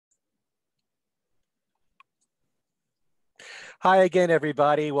Hi again,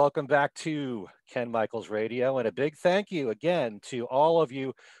 everybody. Welcome back to Ken Michaels Radio. And a big thank you again to all of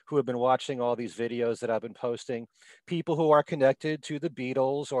you who have been watching all these videos that I've been posting, people who are connected to the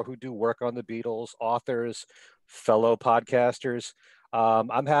Beatles or who do work on the Beatles, authors, fellow podcasters.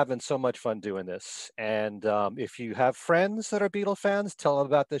 I'm having so much fun doing this. And if you have friends that are Beatle fans, tell them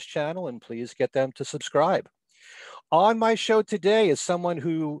about this channel and please get them to subscribe. On my show today is someone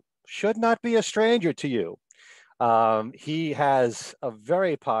who should not be a stranger to you. He has a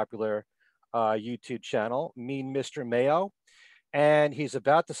very popular YouTube channel, Mean Mr. Mayo, and he's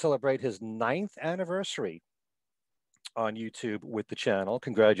about to celebrate his 9th anniversary on YouTube with the channel.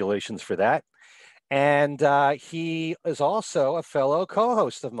 Congratulations for that. And he is also a fellow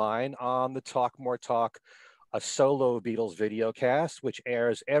co-host of mine on the Talk More Talk, a Solo-Beatles Videocast, which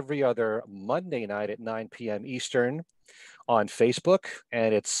airs every other Monday night at 9 p.m. Eastern on Facebook,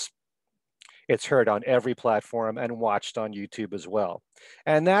 and it's heard on every platform and watched on YouTube as well.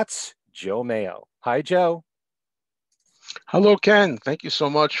 And that's Joe Mayo. Hi, Joe. Hello, Ken. Thank you so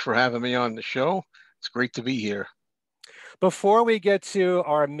much for having me on the show. It's great to be here. Before we get to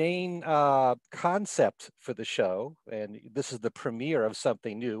our main concept for the show, and this is the premiere of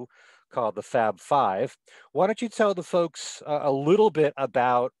something new called the Fab Five, why don't you tell the folks a little bit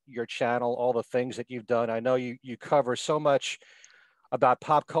about your channel, all the things that you've done? I know you cover so much about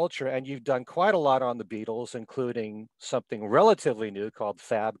pop culture, and you've done quite a lot on the Beatles, including something relatively new called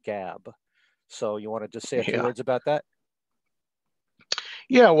Fab Gab. So you want to just say a few Yeah. words about that?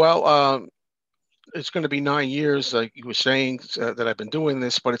 Yeah, well, it's going to be 9 years, like you were saying, that I've been doing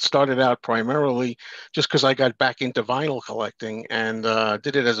this, but it started out primarily just because I got back into vinyl collecting and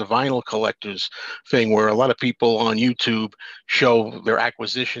did it as a vinyl collector's thing where a lot of people on YouTube show their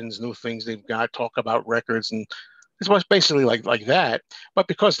acquisitions, new things they've got, talk about records, and it was basically like that. But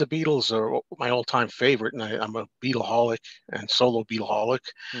because the Beatles are my all-time favorite, and I'm a Beatleholic and solo Beatleholic,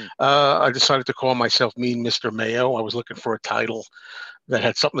 Hmm. I decided to call myself Mean Mr. Mayo. I was looking for a title that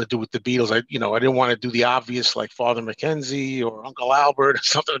had something to do with the Beatles. I didn't want to do the obvious like Father Mackenzie or Uncle Albert or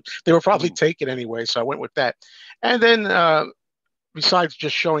something. They were probably Hmm. taken anyway, so I went with that. And then, besides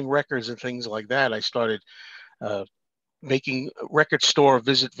just showing records and things like that, I started uh, making record store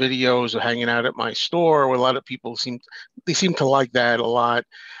visit videos or hanging out at my store where a lot of people seem to like that a lot.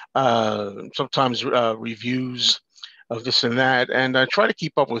 Sometimes reviews of this and that, and I try to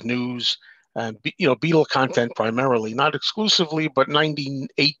keep up with news and Beatle content primarily, not exclusively, but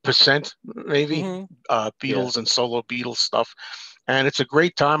 98% maybe Hmm. Yeah. Beatles and solo Beatles stuff. And it's a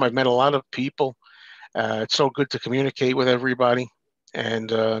great time. I've met a lot of people. It's so good to communicate with everybody and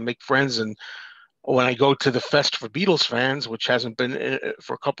make friends. And when I go to the Fest for Beatles fans, which hasn't been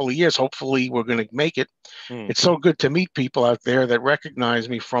for a couple of years, hopefully we're going to make it. Hmm. It's so good to meet people out there that recognize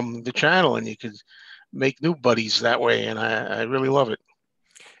me from the channel, and you could make new buddies that way. And I really love it.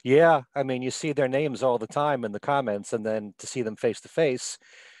 Yeah. I mean, you see their names all the time in the comments, and then to see them face to face,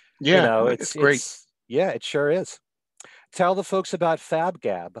 Yeah, it's great. yeah, it sure is. Tell the folks about Fab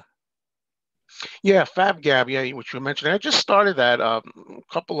Gab. Yeah, Fab Gab, yeah, which you mentioned. I just started that a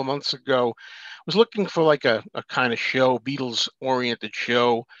couple of months ago. I was looking for like a kind of show, Beatles oriented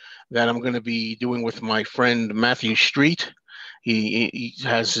show that I'm going to be doing with my friend Matthew Street. He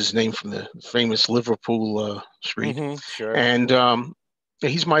has his name from the famous Liverpool street, Sure. and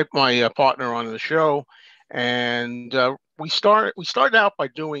he's my partner on the show. And we started out by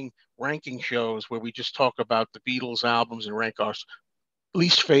doing ranking shows where we just talk about the Beatles albums and rank our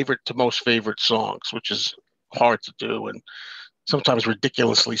least favorite to most favorite songs, which is hard to do and sometimes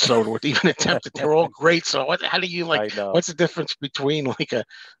ridiculously so to even attempt it. They're all great. So how do you like? I know. What's the difference between like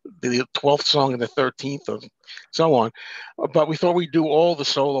the 12th song and the 13th, and so on? But we thought we'd do all the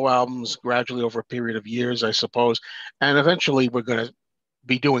solo albums gradually over a period of years, I suppose, and eventually we're going to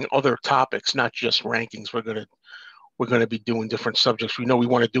be doing other topics, not just rankings. We're going to be doing different subjects. We know we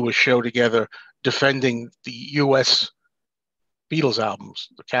want to do a show together defending the U.S. Beatles albums,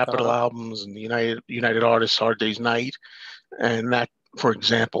 the Capitol Uh-huh. albums, and the United Artists, Hard Day's Night, and that, for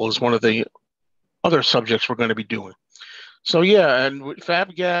example, is one of the other subjects we're going to be doing. So yeah, and with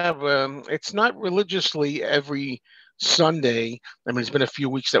Fab Gab, it's not religiously every Sunday. I mean, it's been a few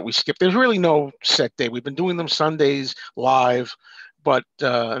weeks that we skipped. There's really no set day. We've been doing them Sundays live, but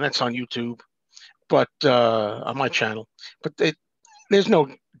and that's on YouTube, but on my channel. But there's no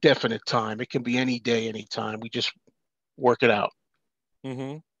definite time. It can be any day, any time. We just work it out. hmm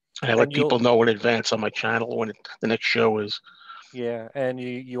And I let And people know in advance on my channel when the next show is. yeah, and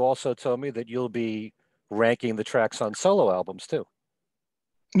you also told me that you'll be ranking the tracks on solo albums too.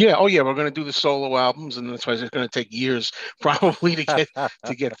 Yeah, oh yeah, we're going to do the solo albums, and that's why it's going to take years probably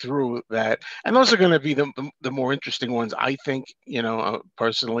to get through that. And those are going to be the more interesting ones, I think.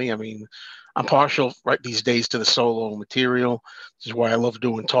 Personally, I mean, I'm partial right these days to the solo material. This is why I love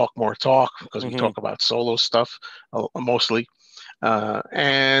doing Talk More Talk because we Hmm. talk about solo stuff mostly.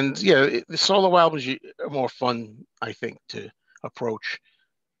 And yeah, the solo albums are more fun, I think, to approach.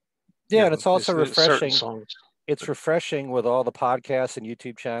 Yeah, and it's also There's certain refreshing. songs. It's refreshing with all the podcasts and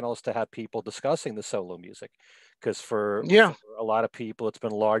YouTube channels to have people discussing the solo music, because for Yeah, a lot of people, it's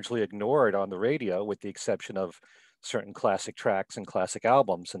been largely ignored on the radio, with the exception of certain classic tracks and classic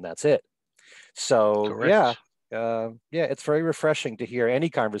albums, and that's it. So yeah, correct. yeah, it's very refreshing to hear any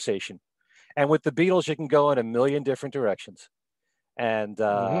conversation. And with the Beatles, you can go in a million different directions. And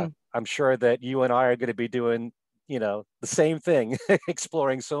Hmm. I'm sure that you and I are going to be doing, the same thing,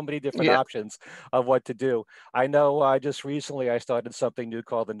 exploring so many different Yeah. options of what to do. I know just recently I started something new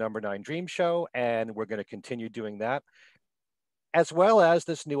called the Number Nine Dream Show, and we're going to continue doing that, as well as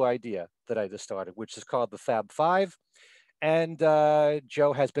this new idea that I just started, which is called the Fab Five. And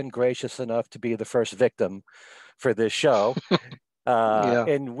Joe has been gracious enough to be the first victim for this show, Yeah.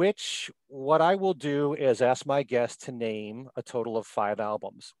 in which what I will do is ask my guest to name a total of five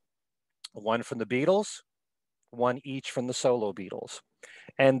albums, one from the Beatles, one each from the solo Beatles.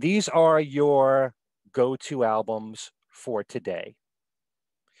 And these are your go to albums for today.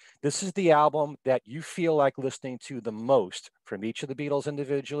 This is the album that you feel like listening to the most from each of the Beatles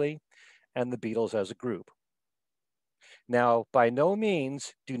individually and the Beatles as a group. Now, by no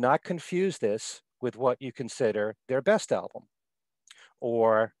means do not confuse this with what you consider their best album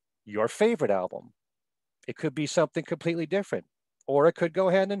or your favorite album. It could be something completely different, or it could go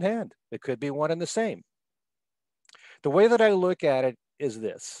hand in hand. It could be one and the same. The way that I look at it is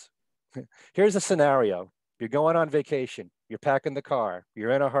this. Here's a scenario. You're going on vacation, you're packing the car,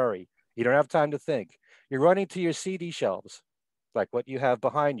 you're in a hurry, you don't have time to think. You're running to your CD shelves, like what you have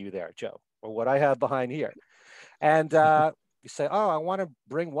behind you there, Joe, or what I have behind here. And you say, oh, I want to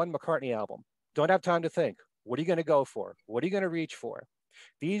bring one McCartney album. Don't have time to think. What are you going to go for? What are you going to reach for?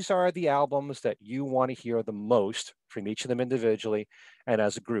 These are the albums that you want to hear the most from each of them individually and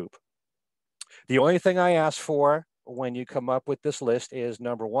as a group. The only thing I ask for when you come up with this list is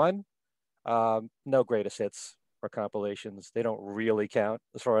number one, no greatest hits or compilations. They don't really count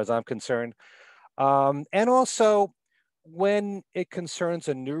as far as I'm concerned. And also, when it concerns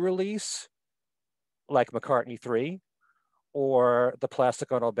a new release like McCartney 3 or the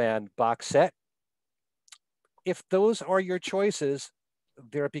Plastic Ono Band box set, if those are your choices,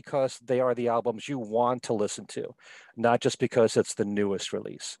 they're because they are the albums you want to listen to, not just because it's the newest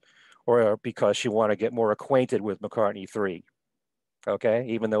release or because you want to get more acquainted with McCartney 3. Okay.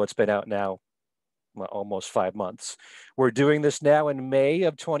 Even though it's been out now, well, almost 5 months. We're doing this now in May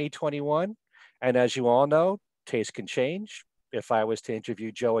of 2021. And as you all know, taste can change. If I was to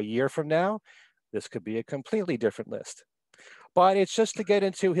interview Joe a year from now, this could be a completely different list. But it's just to get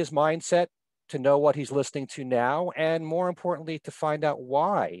into his mindset, to know what he's listening to now, and more importantly, to find out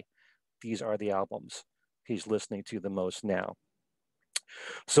why these are the albums he's listening to the most now.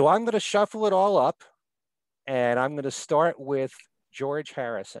 So I'm going to shuffle it all up, and I'm going to start with George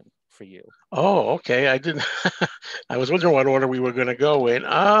Harrison for you. Oh, okay. I didn't. I was wondering what order we were going to go in.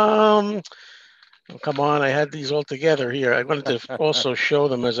 Come on. I had these all together here. I wanted to also show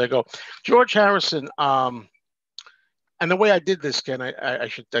them as I go. George Harrison. And the way I did this, Ken, I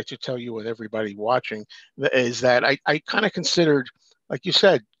should tell you and everybody watching is that I kind of considered, like you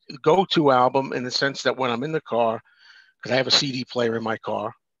said, go-to album in the sense that when I'm in the car, because I have a CD player in my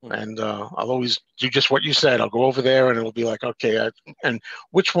car, Mhm. and I'll always do just what you said. I'll go over there, and it'll be like, okay, and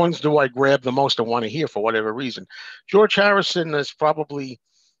which ones do I grab the most and want to hear for whatever reason? George Harrison is probably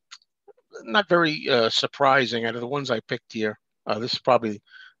not very surprising out of the ones I picked here. This is probably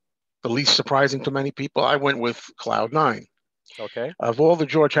the least surprising to many people. I went with Cloud Nine. Okay. Of all the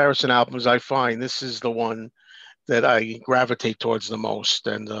George Harrison albums, I find this is the one that I gravitate towards the most.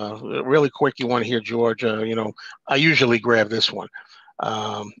 And really quick, you want to hear George? I usually grab this one,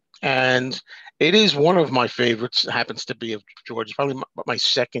 and it is one of my favorites. It happens to be of George. It's probably my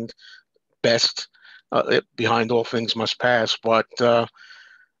second best, behind All Things Must Pass. But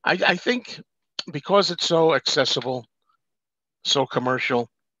I think because it's so accessible, so commercial,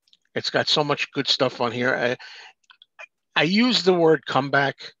 it's got so much good stuff on here. I use the word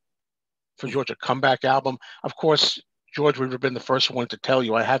comeback for George, a comeback album. Of course, George would have been the first one to tell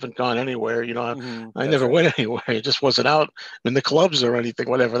you I haven't gone anywhere. I That's never right. went anywhere. It just wasn't out in the clubs or anything,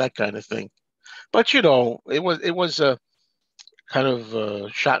 whatever, that kind of thing. But it was a kind of a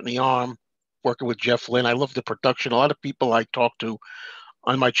shot in the arm working with Jeff Lynne. I love the production. A lot of people I talk to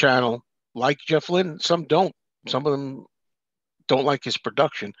on my channel like Jeff Lynne. Some don't. Some of them don't like his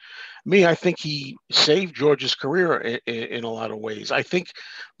production. Me, I think he saved George's career in a lot of ways. I think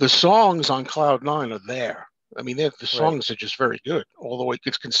the songs on Cloud Nine are there. I mean, the Right. songs are just very good all the way.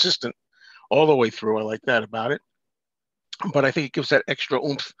 It's consistent all the way through. I like that about it. But I think it gives that extra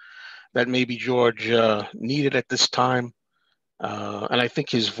oomph that maybe George needed at this time. And I think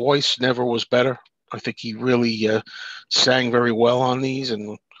his voice never was better. I think he really sang very well on these.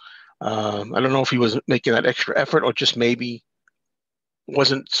 And I don't know if he was making that extra effort or just maybe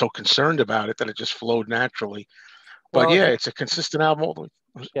wasn't so concerned about it that it just flowed naturally. But Well, yeah, it's a consistent album all the way.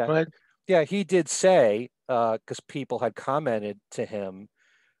 yeah, Go ahead. yeah, he did say, because people had commented to him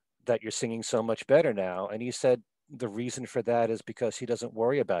that you're singing so much better now, and he said the reason for that is because he doesn't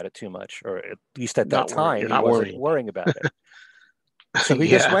worry about it too much, or at least at that Not worry. time You're he not wasn't worrying about worrying about it. So it. he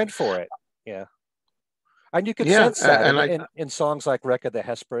just Yeah. went for it. Yeah. And you could Yeah. sense that And I, in songs like Wreck of the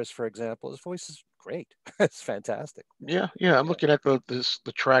Hesperus, for example. His voice is great. It's fantastic. yeah, I'm Yeah. looking at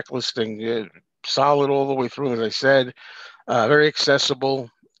the track listing, solid all the way through, as I said, very accessible,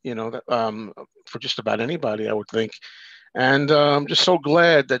 for just about anybody, I would think. And I'm just so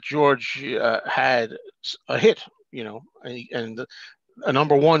glad that George had a hit, and a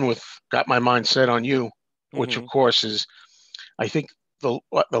number one with "Got My Mind Set on You," which of Hmm. course is, I think, the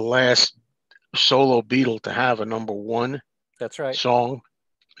last solo Beatle to have a number one That's right. song,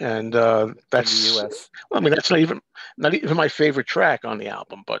 and In the that's, US. I mean, that's not even my favorite track on the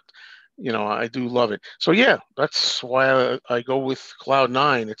album, but I do love it. So yeah, that's why I go with Cloud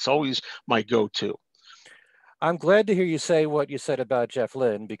Nine. It's always my go-to. I'm glad to hear you say what you said about Jeff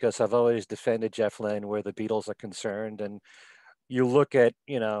Lynne, because I've always defended Jeff Lynne where the Beatles are concerned. And you look at,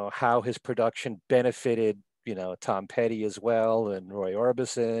 how his production benefited, Tom Petty as well, and Roy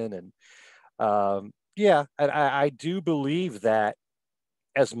Orbison. And yeah, and I do believe that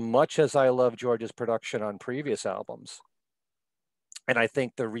as much as I love George's production on previous albums, and I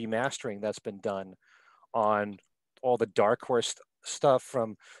think the remastering that's been done on all the Dark Horse stuff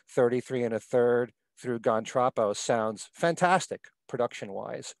from 33 and a third through Gone Troppo sounds fantastic production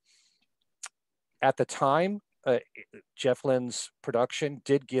wise. At the time, Jeff Lynne's production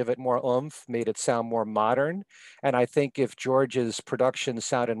did give it more oomph, made it sound more modern. And I think if George's production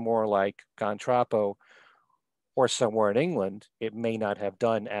sounded more like Gone Troppo or Somewhere in England, it may not have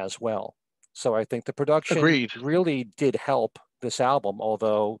done as well. So I think the production Agreed. really did help this album,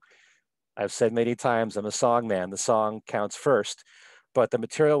 although I've said many times I'm a song man. The song counts first, but the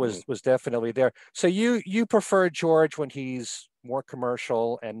material Mm. was definitely there. So you prefer George when he's more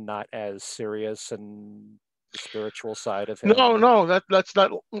commercial and not as serious, and the spiritual side of No, him. no, that's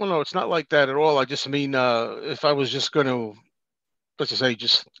not. Well, no, it's not like that at all. I just mean, if I was just going to, let's just say,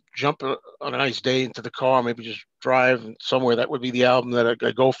 just jump on a nice day into the car, maybe just drive somewhere, that would be the album that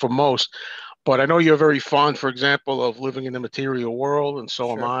I go for most. But I know you're very fond, for example, of Living in the Material World, and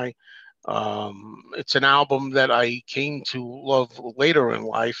so am Sure. I. It's an album that I came to love later in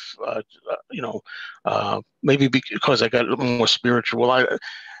life. Maybe because I got a little more spiritual.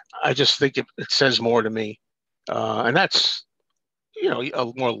 I just think it says more to me, and that's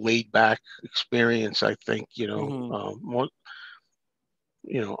a more laid back experience. I think Hmm. more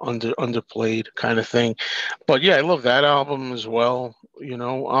underplayed kind of thing. But yeah, I love that album as well.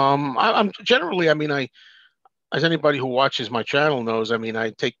 I'm generally, I mean, I as anybody who watches my channel knows, I mean,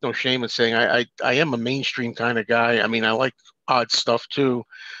 I take no shame in saying I am a mainstream kind of guy. I mean, I like odd stuff too,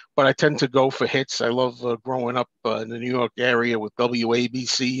 but I tend to go for hits. I love growing up in the New York area with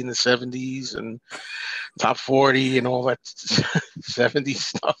WABC in the 70s and Top 40 and all that 70s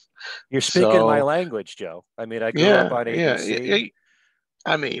stuff. You're speaking my So, language, Joe. I mean, I grew up yeah, on yeah, ABC.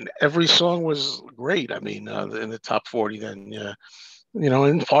 I mean, every song was great. I mean, in the top 40 then, yeah.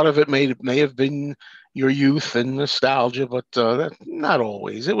 And part of it may have been your youth and nostalgia, but not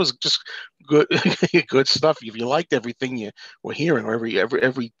always. It was just good, good stuff. If you liked everything you were hearing, or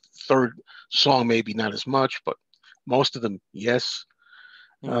every third song, maybe not as much, but most of them, yes.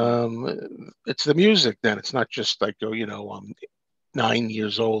 Hmm. It's the music. Then it's not just like, oh, I'm 9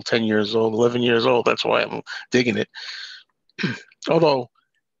 years old, 10 years old, 11 years old. That's why I'm digging it. Although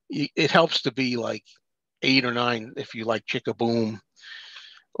it helps to be like 8 or 9 if you like Chicka Boom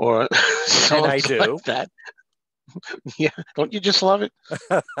or And I songs like do. that. Yeah, don't you just love it?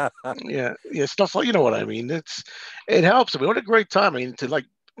 Yeah, yeah, stuff like, you know what I mean. It helps. I mean, what a great time. I mean, to like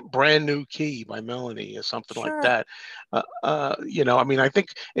Brand New Key by Melanie or something like Sure. that. I mean, I think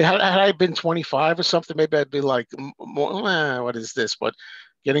had I been 25 or something, maybe I'd be like, more, what is this? But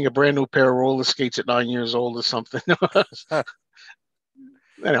getting a brand new pair of roller skates at 9 years old or something.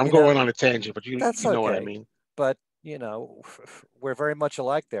 And I'm You know, going on a tangent, but you that's you know what I okay. mean. But you know, we're very much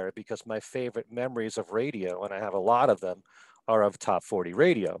alike there because my favorite memories of radio, and I have a lot of them, are of top 40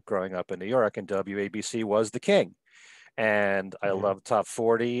 radio. Growing up in New York, and WABC was the king. And I Mhm. loved top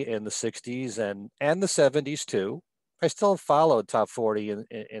 40 in the 60s and the 70s too. I still followed top 40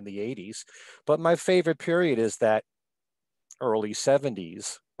 in the 80s, but my favorite period is that early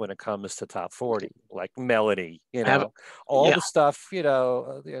 70s when it comes to top 40, like Melody, Have all Yeah, the stuff,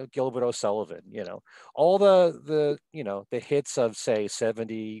 Gilbert O'Sullivan, all the hits of say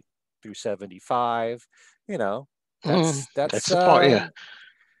 70 through 75, you know, mm, that's that's the part. uh Yeah,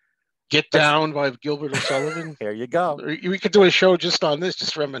 Get that's Down by Gilbert O'Sullivan. there you go. We could do a show just on this,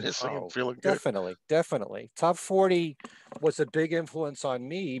 just reminiscing and Oh, feeling good. definitely, definitely. Top 40 was a big influence on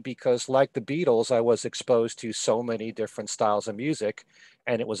me because, like the Beatles, I was exposed to so many different styles of music,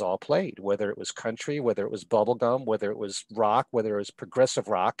 and it was all played, whether it was country, whether it was bubblegum, whether it was rock, whether it was progressive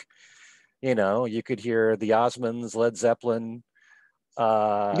rock. You could hear the Osmonds, Led Zeppelin,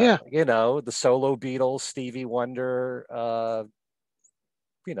 Yeah, the Solo-Beatles, Stevie Wonder,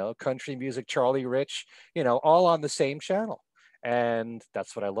 country music, Charlie Rich, all on the same channel. And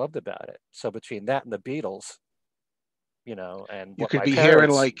that's what I loved about it. So between that and the Beatles, and you what could my be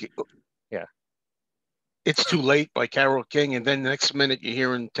hearing parents, like yeah. "It's Too Late" by Carole King, and then the next minute you're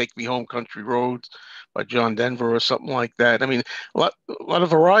hearing "Take Me Home, Country Roads" by John Denver or something like that. I mean, a lot of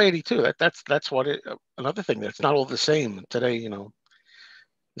variety too. That's what it. Another thing that's not all the same today.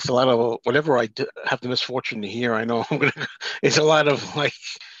 It's a lot of whatever have the misfortune to hear. I know I'm gonna. It's a lot of like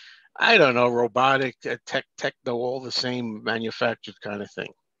I don't know, robotic, techno, all the same manufactured kind of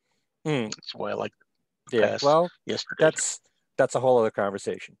thing. Hmm. That's why I like the Yeah. past Well, yesterday. that's that's a whole other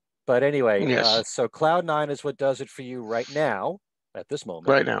conversation. But anyway, Yes, so Cloud Nine is what does it for you right now, at this moment,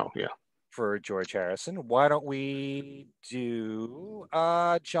 right now, yeah. for George Harrison. Why don't we do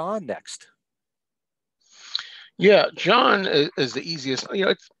John next? Yeah, John is the easiest.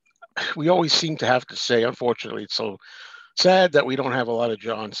 We always seem to have to say, unfortunately, it's so sad that we don't have a lot of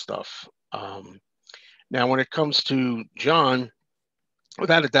John stuff. Now, when it comes to John,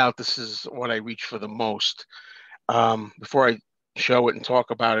 without a doubt, this is what I reach for the most. Before I show it and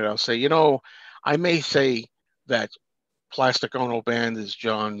talk about it, I'll say, I may say that Plastic Ono Band is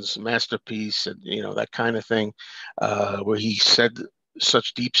John's masterpiece, and that kind of thing, where he said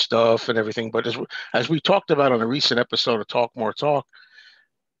such deep stuff and everything. But as we talked about on a recent episode of Talk More Talk,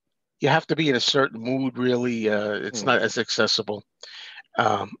 you have to be in a certain mood. Really, it's Hmm. not as accessible.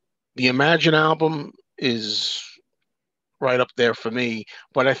 Um, the Imagine album is right up there for me,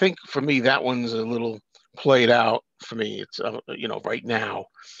 but I think for me that one's a little played out for me. It's right now,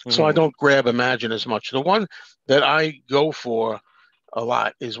 so I Hmm. don't grab Imagine as much. The one that I go for a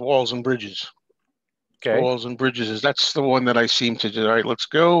lot is Walls and Bridges. Okay. Walls and Bridges is that's the one that I seem to do. All right, let's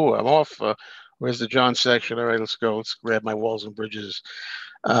go. I'm off. Where's the John section? All right, let's go. Let's grab my Walls and Bridges.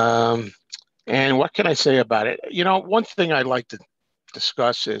 Um, and what can I say about it? One thing I'd like to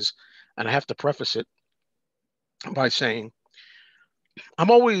discuss is, and I have to preface it by saying,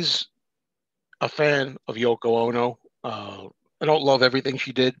 I'm always a fan of Yoko Ono. I don't love everything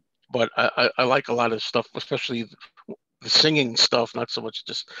she did, but I like a lot of stuff, especially the singing stuff, not so much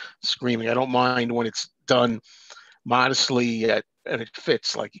just screaming. I don't mind when it's done modestly and it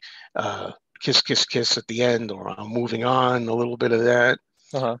fits, like uh, Kiss, Kiss, Kiss at the end, or I'm moving on, a little bit of that,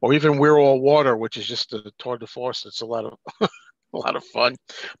 Uh-huh. or even We're All Water, which is just a tour de force. It's a lot of a lot of fun.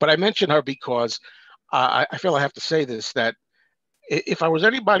 But I mention her because I feel I have to say this, that if I was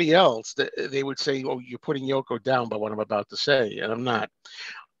anybody else, they would say, "Oh, you're putting Yoko down by what I'm about to say," and I'm not.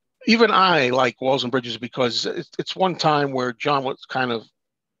 Even I like Walls and Bridges because it's one time where John was kind of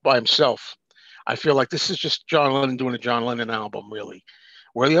by himself. I feel like this is just John Lennon doing a John Lennon album, really.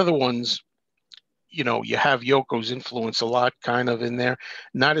 Where the other ones, you have Yoko's influence a lot kind of in there.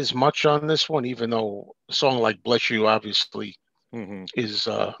 Not as much on this one, even though a song like Bless You obviously Hmm. is,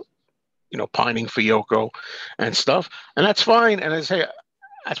 pining for Yoko and stuff. And that's fine. And I say,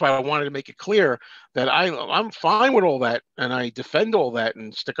 that's why I wanted to make it clear that I'm fine with all that, and I defend all that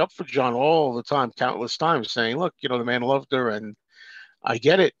and stick up for John all the time, countless times, saying, "Look, the man loved her, and I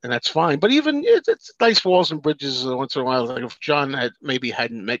get it, and that's fine." But even it's nice Walls and Bridges once in a while. Like if John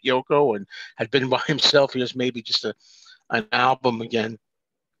hadn't met Yoko and had been by himself, here's maybe just an album again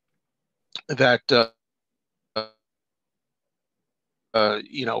that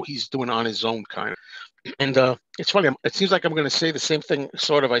he's doing on his own kind of. And it's funny. It seems like I'm going to say the same thing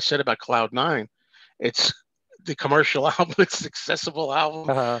sort of I said about Cloud Nine. It's the commercial album. It's the accessible album.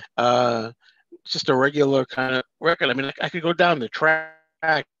 Uh-huh. Uh, just a regular kind of record. I mean, I could go down the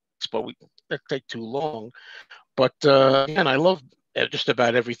tracks, but that take too long. But again, I love just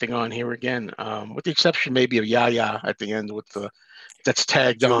about everything on here again, with the exception maybe of Ya Ya at the end with the that's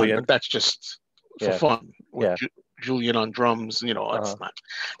tagged on, but Julian. that's just for Yeah. fun with Yeah. Julian on drums. You know, Uh-huh.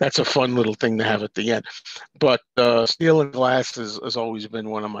 that's a fun little thing to have at the end. But Steel and Glass has always been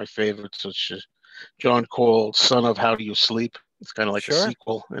one of my favorites. Which John called "Son of How Do You Sleep." It's kind of like a Sure.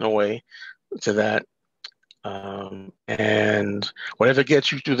 sequel in a way to that. And Whatever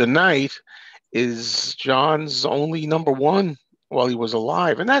Gets You Through the Night is John's only number one while he was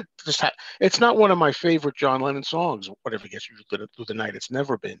alive, and that it's not one of my favorite John Lennon songs. Whatever Gets You Through the Night, it's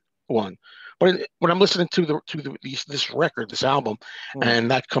never been one. But when I'm listening to this record, this album, Hmm.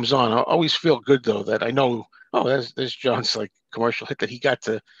 and that comes on, I always feel good though that I know, oh, there's John's like commercial hit that he got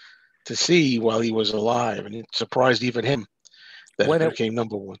to see while he was alive, and it surprised even him that it When it became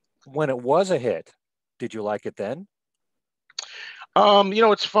number one. when it was a hit, did you like it then?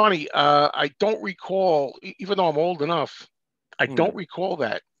 It's funny. I don't recall, even though I'm old enough, I Hmm. don't recall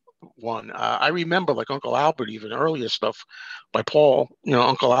that one. I remember like Uncle Albert, even earlier stuff by Paul.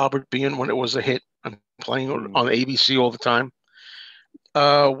 Uncle Albert being when it was a hit. I'm playing Hmm. on ABC all the time.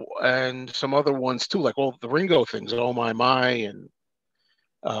 And some other ones too, like all the Ringo things, Oh My, and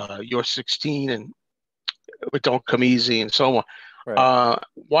You're 16, and It Don't Come Easy, and so on. Right.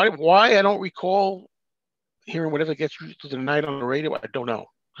 Why I don't recall hearing Whatever Gets You Through the Night on the radio, I don't know,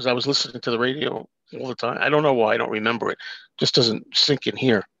 because I was listening to the radio all the time. I don't know why I don't remember it. Just doesn't sink in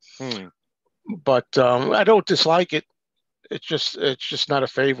here. Hmm. But I don't dislike it. It's just not a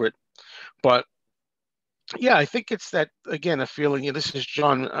favorite. But yeah, I think it's that again a feeling. This is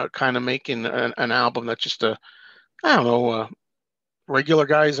John kind of making an album that's just a I don't know a regular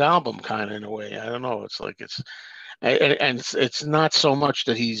guy's album kind of in a way. I don't know. It's like and it's not so much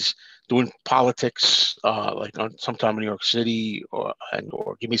that he's doing politics like on Sometime in New York City or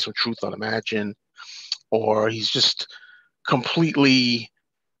Give Me Some Truth on Imagine, or he's just completely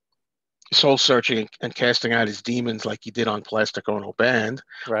soul searching and casting out his demons like he did on Plastic Ono Band.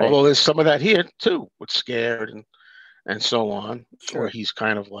 Right. Although there's some of that here too with Scared and so on, where Sure. he's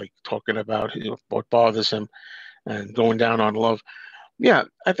kind of like talking about what bothers him and going down on love. Yeah,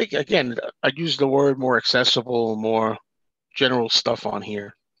 I think again, I'd use the word more accessible, more general stuff on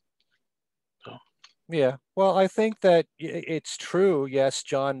here. So, Yeah. Well, I think that it's true. Yes,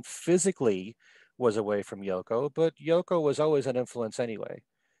 John physically was away from Yoko, but Yoko was always an influence anyway.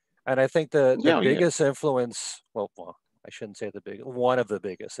 And I think the yeah, yeah. biggest influence, well, I shouldn't say the big, one of the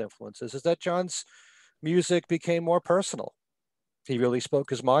biggest influences is that John's music became more personal. He really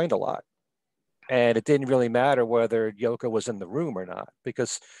spoke his mind a lot. And it didn't really matter whether Yoko was in the room or not,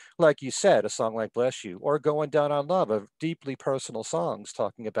 because, like you said, a song like Bless You or Going Down on Love are deeply personal songs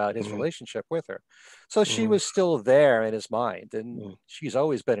talking about his Mm-hmm, relationship with her. So she mm-hmm, was still there in his mind, and mm-hmm. she's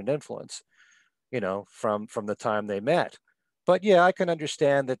always been an influence, from the time they met. But yeah, I can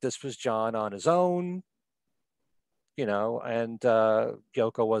understand that this was John on his own, and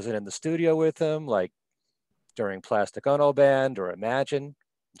Yoko wasn't in the studio with him, like during Plastic Ono Band or Imagine,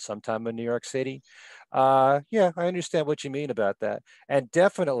 sometime in New York City. Yeah, I understand what you mean about that, and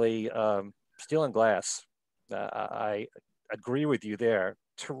definitely Steel and Glass. I agree with you there.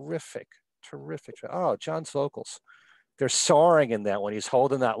 Terrific, terrific. Oh, John's vocals. They're soaring in that when he's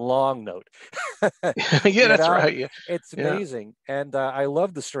holding that long note. Yeah, you that's know, right. Yeah, it's yeah. amazing, and I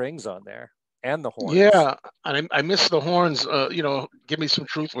love the strings on there and the horns. Yeah, and I miss the horns. Give Me Some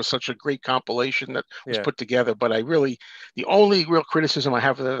Truth was such a great compilation that was Yeah. put together. But the only real criticism I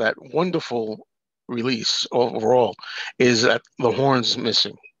have of that wonderful release overall is that the horns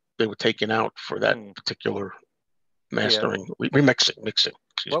missing. They were taken out for that Hmm. particular Yeah. mastering, mixing. Excuse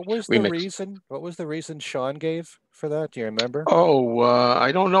What was me, the remix. reason? What was the reason Sean gave for that? Do you remember? Oh,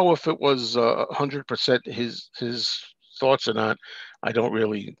 I don't know if it was 100% his thoughts or not. I don't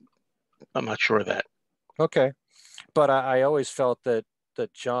really. I'm not sure of that. Okay, but I always felt that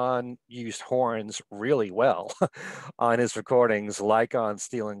John used horns really well on his recordings, like on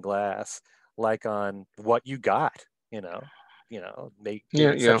Steel and Glass, like on What You Got. Made Yeah,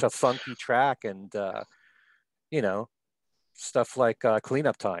 it yeah. such a funky track, and you know, stuff like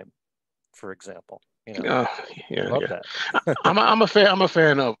Cleanup Time, for example. Uh, yeah, Love yeah. that. I'm a fan. I'm a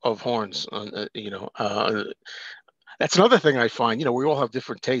fan of horns. That's another thing I find. We all have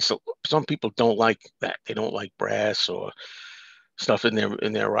different tastes. So some people don't like that. They don't like brass or stuff in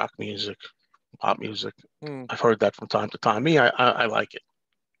their rock music, pop music. Hmm, I've heard that from time to time. Me, I like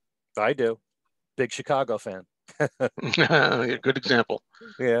I do. Big Chicago fan. it. Good example.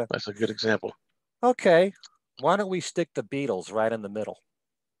 Yeah. That's a good example. Okay. Why don't we stick the Beatles right in the middle?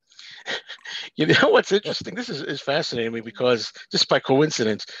 You know what's interesting? This is fascinating me because just by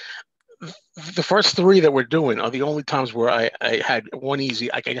coincidence, the first three that we're doing are the only times where I had one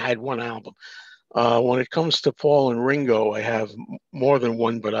easy. I had one album. When it comes to Paul and Ringo, I have more than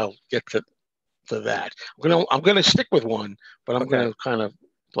one, but I'll get to that. I'm gonna stick with one, but I'm Okay. gonna kind of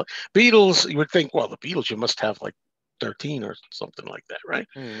Beatles. You would think, well, the Beatles, you must have like 13 or something like that, right?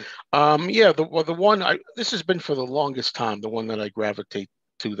 Hmm. Yeah, the one this has been for the longest time, the one that I gravitate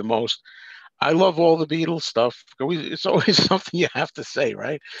to the most. I love all the Beatles stuff. It's always something you have to say,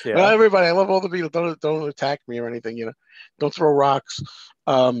 right? Well, Yeah. everybody, I love all the Beatles. Don't attack me or anything, Don't throw rocks.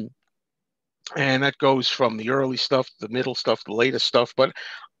 Um, and that goes from the early stuff, the middle stuff, the latest stuff. But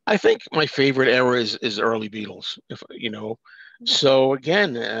I think my favorite era is early Beatles. If you know, so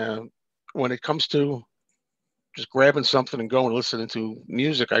again, when it comes to just grabbing something and going and listening to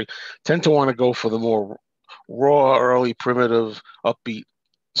music, I tend to want to go for the more raw, early, primitive, upbeat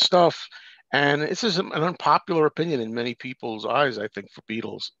stuff. And this is an unpopular opinion in many people's eyes, I think, for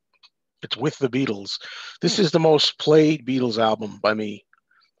Beatles. It's with the Beatles. This Hmm. is the most played Beatles album by me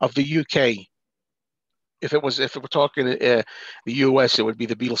of the UK. If it were talking the US, it would be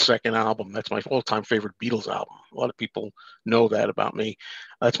the Beatles' second album. That's my all-time favorite Beatles album. A lot of people know that about me.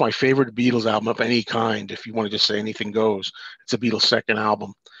 That's my favorite Beatles album of any kind. If you want to just say anything goes, it's a Beatles' second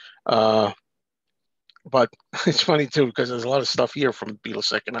album. Uh, but it's funny too because there's a lot of stuff here from Beatles'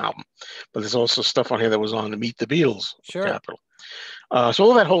 second album, but there's also stuff on here that was on the Meet the Beatles Sure. Capital. So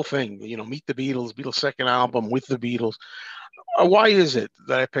all that whole thing, Meet the Beatles, Beatles' second album with the Beatles. Why is it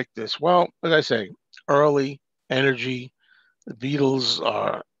that I picked this? Well, as I say, early energy. The Beatles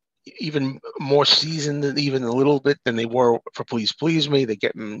are even more seasoned, even a little bit than they were for Please Please Me. They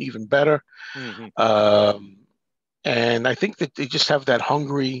get even better. Hmm. Um, and I think that they just have that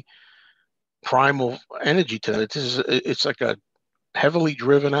hungry, primal energy to it. It's like a heavily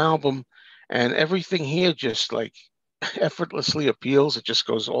driven album, and everything here just like effortlessly appeals. It just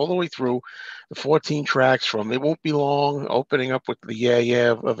goes all the way through the 14 tracks from It Won't Be Long, opening up with the Yeah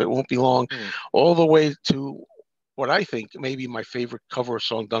Yeah of It Won't Be Long, Hmm. all the way to what I think maybe my favorite cover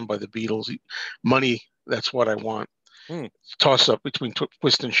song done by the Beatles, Money, That's What I Want. Hmm. Toss up between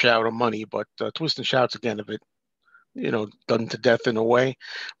Twist and Shout or Money, but Twist and Shout's again a bit, done to death in a way.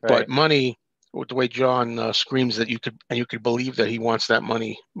 But Right. Money, with the way John screams that you could believe that he wants that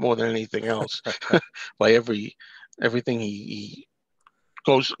money more than anything else by everything he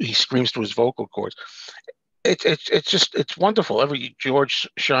screams through his vocal cords. It's wonderful. Every George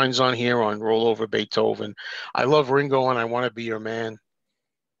shines on here on Roll Over Beethoven. I love Ringo and I Want to Be Your Man,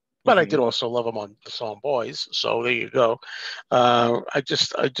 but I Hmm. did also love him on the song Boys. So there you go. I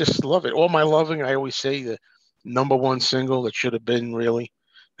just love it. All My Loving. I always say the number one single that should have been really.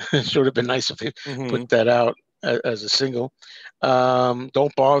 It should have been nice if they put Hmm. that out as a single.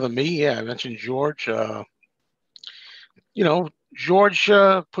 Don't Bother Me. Yeah, I mentioned George. George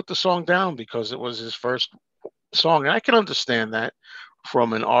put the song down because it was his first song, and I can understand that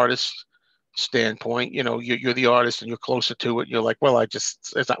from an artist standpoint. You're the artist and you're closer to it. You're like, well,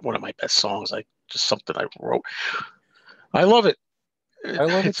 it's not one of my best songs. I just something I wrote. I love it. I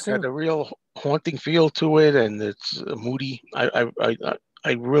love it It's got too. a real haunting feel to it, and it's moody.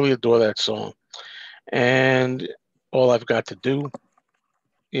 I really adore that song. And All I've Got to Do,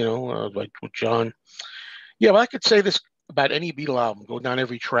 like with John. Yeah, but I could say this about any Beatle album. Go down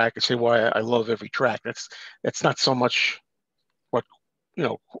every track and say why I love every track. That's not so much what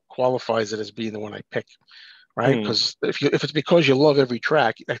qualifies it as being the one I pick, right? Hmm. Because if it's because you love every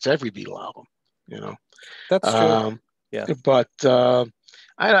track, that's every Beatle album, you know. That's true. Um, Yeah. but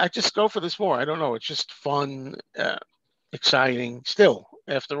I just go for this more. I don't know. It's just fun, exciting. Still,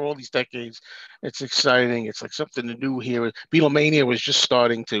 after all these decades, it's exciting. It's like something new here. Beatlemania was just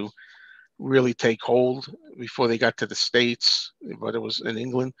starting to really take hold before they got to the States, but it was in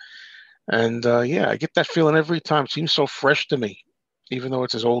England. And yeah, I get that feeling every time. It seems so fresh to me, even though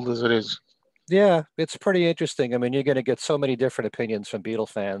it's as old as it is. Yeah, it's pretty interesting. I mean, you're going to get so many different opinions from Beatle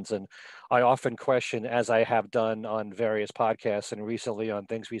fans, and I often question, as I have done on various podcasts and recently on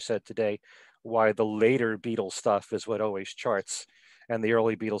things we said today, why the later Beatles stuff is what always charts and the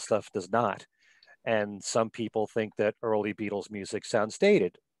early Beatles stuff does not. And some people think that early Beatles music sounds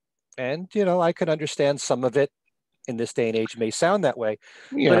dated. And, I can understand some of it in this day and age may sound that way.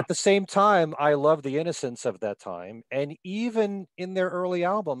 But Yeah, at the same time, I love the innocence of that time. And even in their early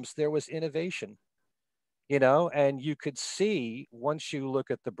albums, there was innovation, and you could see once you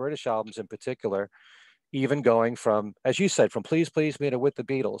look at the British albums in particular, even going from, as you said, from Please Please Me to With the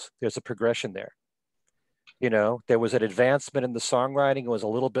Beatles, there's a progression there. There was an advancement in the songwriting, it was a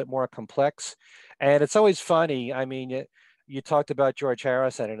little bit more complex. And it's always funny. I mean, you talked about George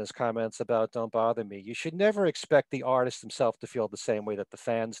Harrison and his comments about "Don't Bother Me." You should never expect the artist himself to feel the same way that the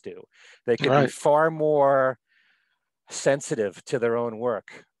fans do. They could be Right. far more sensitive to their own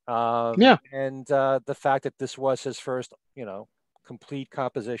work. Yeah. And the fact that this was his first, complete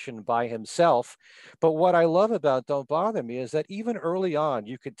composition by himself. But what I love about Don't Bother Me is that even early on,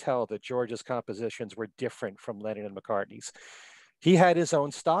 you could tell that George's compositions were different from Lennon and McCartney's. He had his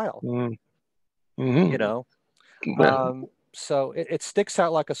own style, you Mm-hmm. know. So it sticks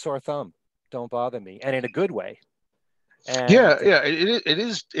out like a sore thumb. Don't Bother Me, and in a good way. And Yeah, yeah, it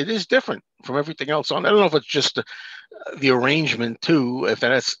is different from everything else on. I don't know if it's just the arrangement too, if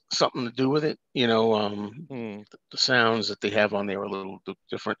that has something to do with it. hmm, The sounds that they have on there are a little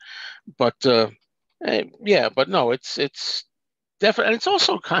different, but yeah, but no, it's definitely, and it's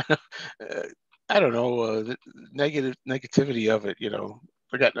also kind of, uh, I don't know, the negativity of it.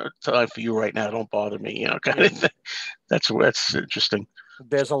 I got no time for you right now. Don't bother me. Kind yeah, of thing. That's interesting.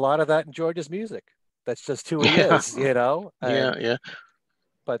 there's a lot of that in George's music. That's just who he Yeah, is. yeah, And yeah,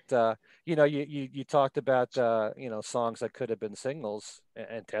 but you talked about songs that could have been singles,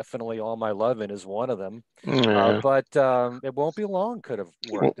 and definitely "All My Lovin'" is one of them. yeah. But "It Won't Be Long" could have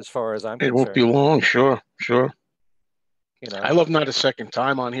Well, worked as far as I'm it won't be concerned. long. Sure, sure. You I know, love Not a Second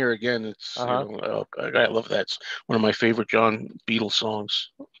Time on here again. It's uh-huh. I love that. It's one of my favorite John Beatles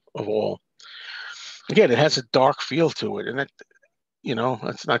songs of all. Again, it has a dark feel to it, and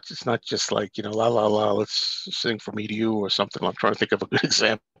it's not just like la la la. Let's sing from me to you or something. I'm trying to think of a good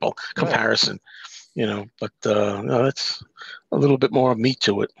example Right. comparison. But no, that's a little bit more meat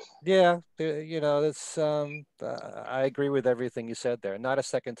to it. Yeah, that's I agree with everything you said there. Not a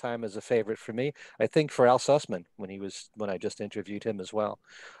Second Time is a favorite for me. I think for Al Sussman when I just interviewed him as well.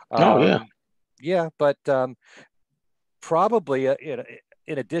 Oh yeah. Um, yeah, but probably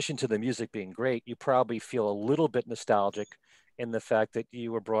in addition to the music being great, you probably feel a little bit nostalgic in the fact that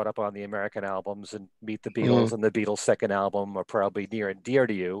you were brought up on the American albums, and Meet the Mm-hmm. Beatles and the Beatles' second album are probably near and dear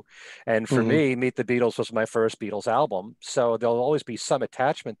to you. And for Mm-hmm. me, Meet the Beatles was my first Beatles album, so there'll always be some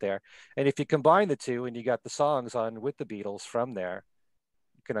attachment there. And if you combine the two and you got the songs on with the Beatles from there,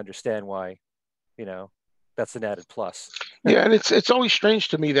 you can understand why, you know, that's an added plus. Yeah, and it's always strange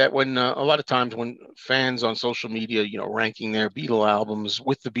to me that when a lot of times when fans on social media, ranking their Beatle albums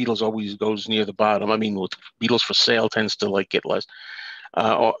with the Beatles always goes near the bottom. I mean, with Beatles for Sale tends to like get less,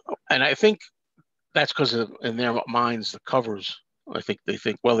 and I think that's because in their minds the covers. I think they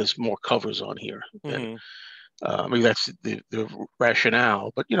think, well, there's more covers on here than. Hmm. I mean, that's the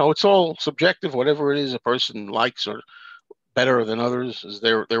rationale, but it's all subjective. Whatever it is a person likes or better than others is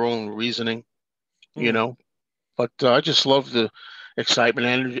their own reasoning. You Hmm. know, but I just love the excitement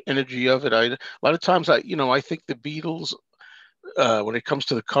and energy of it. A lot of times I think the Beatles, when it comes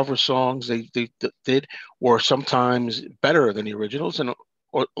to the cover songs, they did were sometimes better than the originals, and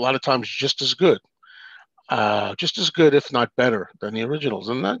or a lot of times just as good, if not better, than the originals.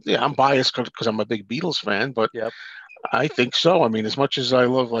 And that, yeah, I'm biased because I'm a big Beatles fan, but Yep. I think so. I mean, as much as I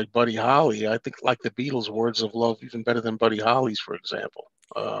love like Buddy Holly, I think like the Beatles' "Words of Love" even better than Buddy Holly's, for example.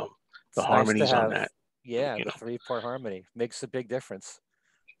 The It's nice to harmonies on have, that, yeah, you the know. three-part harmony makes a big difference.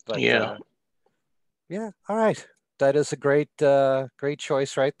 But Yeah. yeah, all right. That is a great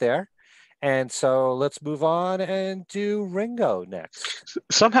choice right there. And so let's move on and do Ringo next.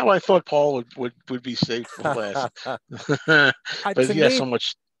 Somehow I thought Paul would be safe for last, but To he has me, so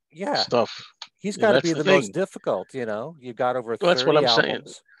much yeah, stuff. he's Yeah, got to that's be the the most thing. difficult, You got over Well, that's what 30 I'm saying.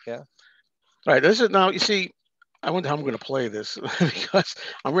 albums. Yeah. All right, this is now. You see, I wonder how I'm going to play this because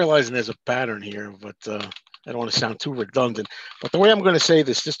I'm realizing there's a pattern here, but I don't want to sound too redundant. But the way I'm going to say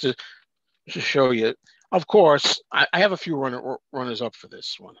this, just to show you, of course, I have a few runners up for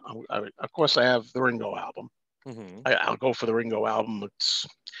this one. Of course, I have the Ringo album. Hmm. I'll go for the Ringo album. It's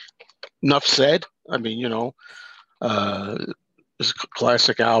enough said. I mean, uh, it's a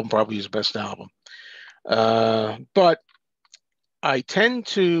classic album, probably his best album. But I tend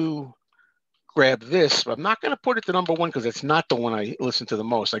to grab this, but I'm not going to put it to number one because it's not the one I listen to the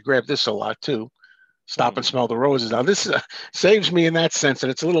most. I grab this a lot too. Stop Hmm. and Smell the Roses. Now this saves me in that sense,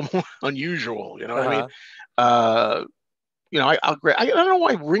 and it's a little more unusual. You know what I mean? Uh-huh. Uh, I'll grab. I don't know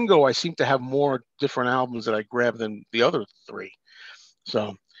why Ringo. I seem to have more different albums that I grab than the other three.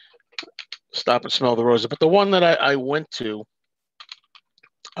 So Stop and Smell the Roses. But the one that I went to,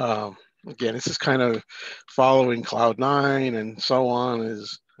 um, again, this is kind of following Cloud Nine and so on.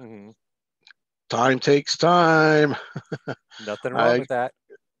 Is Hmm. Time Takes Time. Nothing wrong I with that.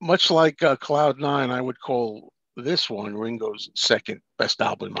 much like Cloud Nine, I would call this one, Ringo's second best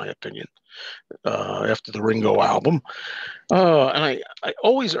album, in my opinion, after the Ringo album. And I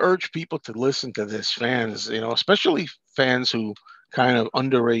always urge people to listen to this, fans, especially fans who kind of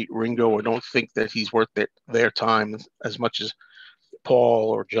underrate Ringo or don't think that he's worth their time as much as Paul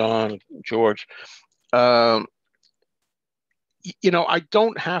or John, George. Um, I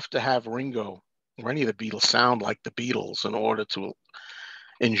don't have to have Ringo or any of the Beatles sound like the Beatles in order to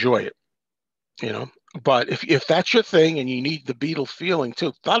enjoy it, you know. But if that's your thing and you need the Beatles feeling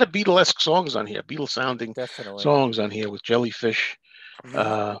too, a lot of Beatlesque songs on here, Beatles sounding Definitely. songs on here with Jellyfish, Mhm.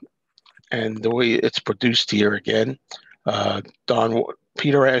 uh, and the way it's produced here again. Don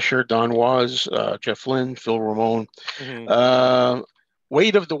Peter Asher, Don Was, Jeff Lynne, Phil Ramone, Mhm. uh,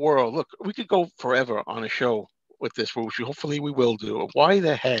 Weight of the World. Look, we could go forever on a show with this, which hopefully we will do. Why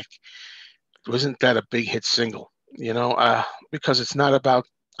the heck wasn't that a big hit single? Because it's not about.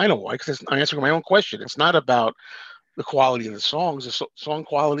 I know why. Because I'm answering my own question. It's not about the quality of the songs. The song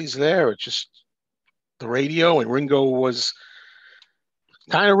quality's there. It's just the radio, and Ringo was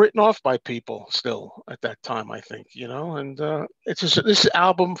kind of written off by people still at that time, I think, and it's just this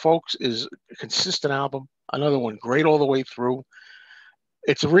album, folks, is a consistent album. Another one, great all the way through.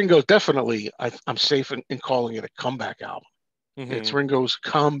 It's Ringo, definitely. I'm safe in calling it a comeback album. It's Mhm. Ringo's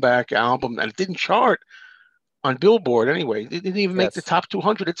comeback album, and it didn't chart on Billboard anyway. It didn't even make the Yes. top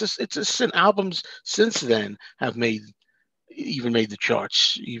 200. It's just albums since then have made the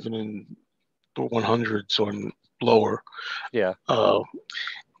charts, even in the 100s or lower. Yeah. Uh,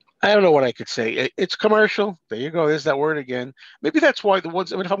 I don't know what I could say. It's commercial. There you go. There's that word again. Maybe that's why the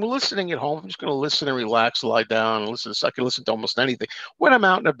ones. I mean, if I'm listening at home, I'm just going to listen and relax, lie down, and listen. I can listen to almost anything. When I'm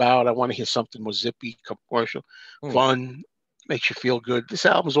out and about, I want to hear something more zippy, commercial, Hmm. fun, makes you feel good. This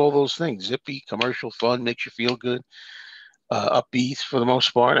album's all those things: zippy, commercial, fun, makes you feel good, upbeat for the most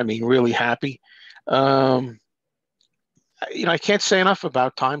part. I mean, really happy. Um, I can't say enough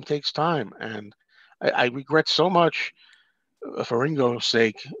about "Time Takes Time," and I regret so much for Ringo's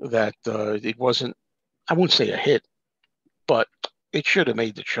sake that it wasn't. I wouldn't say a hit, but it should have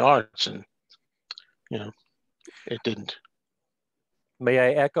made the charts, and you know, it didn't. May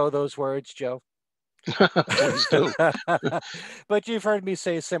I echo those words, Joe? Please do. But you've heard me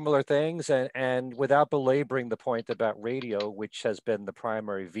say similar things, and without belaboring the point about radio, which has been the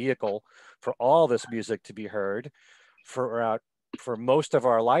primary vehicle for all this music to be heard for for most of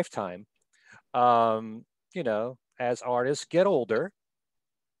our lifetime, as artists get older,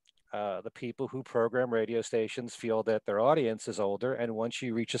 the people who program radio stations feel that their audience is older, and once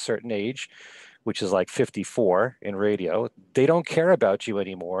you reach a certain age, which is like 54 in radio, they don't care about you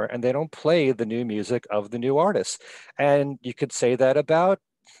anymore, and they don't play the new music of the new artists. And you could say that about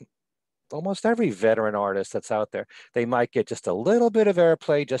almost every veteran artist that's out there. They might get just a little bit of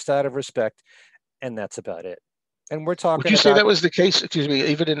airplay just out of respect, and that's about it. And we're Would talking you say about, that was the case? Excuse me,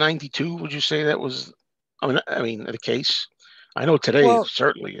 even in '92, would you say that was? I mean, the case. I know today it well,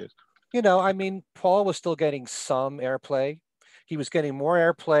 certainly is. I mean, Paul was still getting some airplay. He was getting more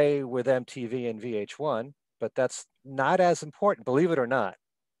airplay with MTV and VH1, but that's not as important, believe it or not.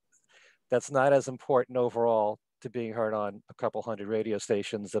 That's not as important overall to being heard on a couple hundred radio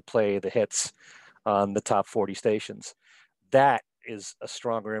stations that play the hits on the top 40 stations. That is a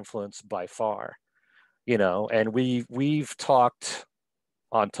stronger influence by far, and we've talked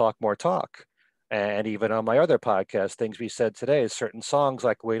on Talk More Talk. And even on my other podcast, things we said today, certain songs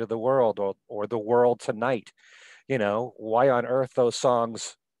like Weight of the World or The World Tonight, why on earth those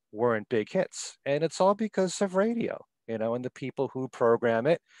songs weren't big hits. And it's all because of radio, and the people who program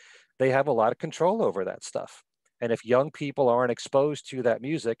it, they have a lot of control over that stuff. And if young people aren't exposed to that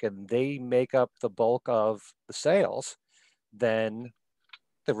music and they make up the bulk of the sales, then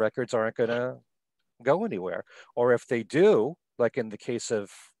the records aren't going to go anywhere. Or if they do, like in the case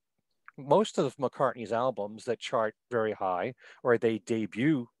of most of McCartney's albums that chart very high or they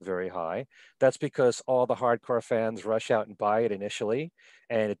debut very high, that's because all the hardcore fans rush out and buy it initially,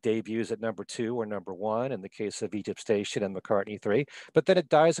 and it debuts at number two or number one in the case of Egypt Station and McCartney 3, but then it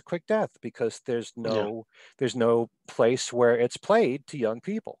dies a quick death because Yeah. there's no place where it's played to young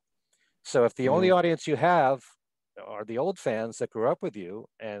people. So if the only Mhm. audience you have are the old fans that grew up with you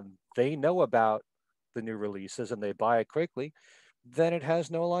and they know about the new releases and they buy it quickly, then it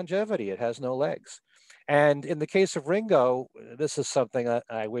has no longevity. It has no legs. And in the case of Ringo, this is something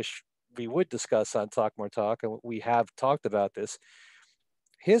I wish we would discuss on Talk More Talk, and we have talked about this.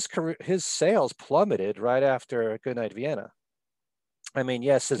 His sales plummeted right after Goodnight Vienna. I mean,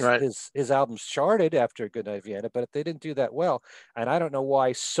 yes, Right. his albums charted after Goodnight Vienna, but they didn't do that well. And I don't know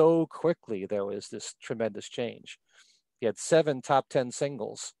why so quickly there was this tremendous change. He had 7 top 10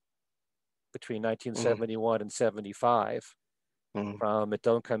 singles between Mm, 1971 and 75 mm. from It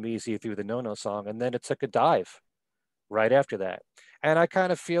Don't Come Easy through the No No song. And then it took a dive right after that. And I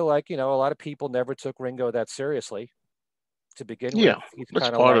kind of feel like, a lot of people never took Ringo that seriously to begin with. Yeah, He's that's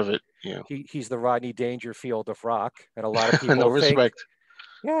kind of part like, of it. Yeah. he's the Rodney Dangerfield of rock. And a lot of No people think, respect.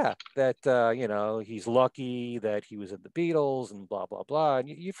 yeah, that, he's lucky that he was in the Beatles and blah, blah, blah. And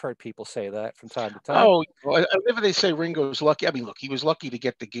you've heard people say that from time to time. Oh, well, whenever they say Ringo's lucky, I mean, look, he was lucky to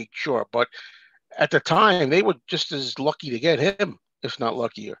get the gig, sure, but at the time they were just as lucky to get him, if not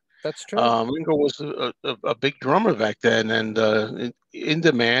luckier. That's true. Ringo was a big drummer back then and in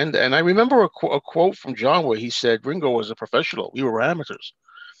demand. And I remember a quote from John where he said Ringo was a professional. We were amateurs.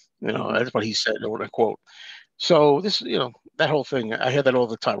 Hmm. That's what he said, or a quote. So this, that whole thing, I hear that all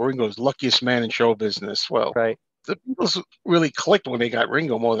the time. Ringo's luckiest man in show business. Well, Right. the Beatles really clicked when they got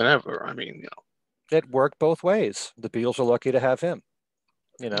Ringo more than ever. I mean, It worked both ways. The Beatles are lucky to have him.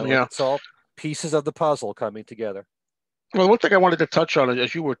 yeah. It's all pieces of the puzzle coming together. Well, one thing I wanted to touch on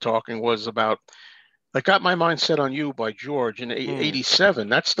as you were talking was about I Got My Mind Set on You by George in Hmm. '87.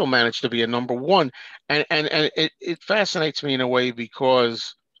 That still managed to be a number one, and it fascinates me in a way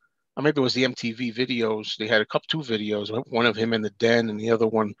because maybe it was the MTV videos. They had a couple two videos, one of him in the den, and the other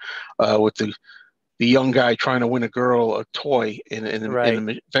one with the young guy trying to win a girl a toy in Right.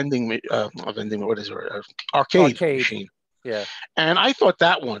 a vending what is it, arcade Arcade. machine. Yeah. And I thought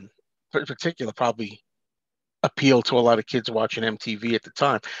that one in particular probably appeal to a lot of kids watching MTV at the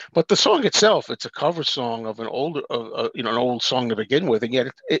time. But the song itself, it's a cover song of an older, an old song to begin with, and yet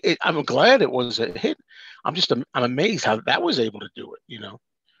I'm glad it was a hit. I'm amazed how that was able to do it.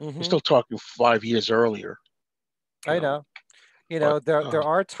 We're Hmm. still talking 5 years earlier. You I know, know. but There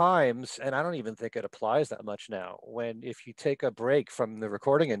are times, and I don't even think it applies that much now, when if you take a break from the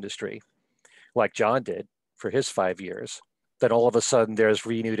recording industry, like John did for his 5 years, then all of a sudden there's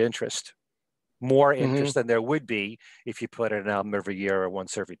renewed interest, more mhm. interest than there would be if you put out an album every year or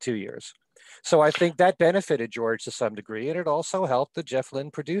once every 2 years. So I think that benefited George to some degree, and it also helped that Jeff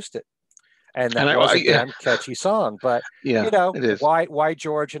Lynne produced it. And And that was a yeah, damn catchy song. But yeah, it is. why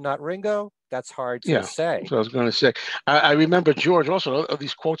George and not Ringo? That's hard to Yeah, say. so I was going to say. I remember George also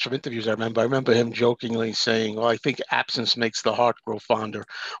these quotes from interviews. I remember him jokingly saying, "Well, I think absence makes the heart grow fonder."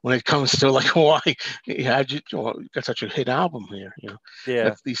 When it comes to like why you got such a hit album here, Yeah.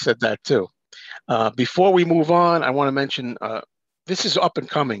 that he said that too. Before we move on, I want to mention this is up and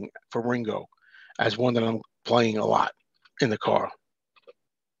coming for Ringo as one that I'm playing a lot in the car.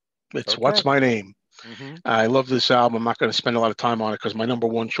 It's Okay. What's My Name. Hmm. I love this album. I'm not going to spend a lot of time on it because my number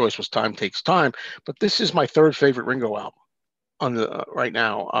one choice was Time Takes Time, but this is my third favorite Ringo album on the right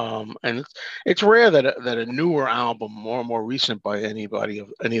now. And it's rare that a newer album, more recent by anybody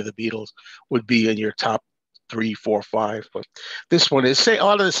of any of the Beatles, would be in your top three, four, five. But this one is say a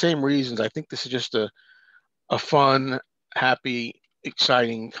lot of the same reasons. I think this is just a fun, happy,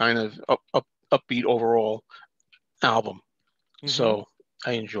 exciting kind of upbeat overall album. Hmm. So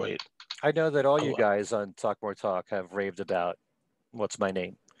I enjoy it I know that all a you lot. guys on Talk More Talk have raved about What's My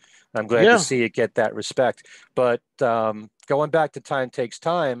Name. I'm glad to Yeah, see it get that respect. But going back to Time Takes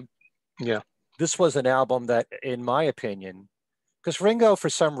Time, yeah. this was an album that, in my opinion, because Ringo, for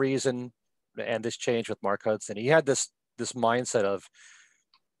some reason, and this changed with Mark Hudson, he had this mindset of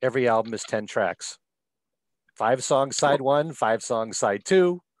every album is 10 tracks, 5 songs side one, 5 songs side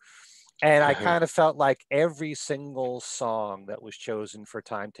two. And I Uh-huh. kind of felt like every single song that was chosen for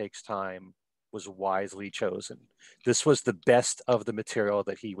Time Takes Time was wisely chosen. This was the best of the material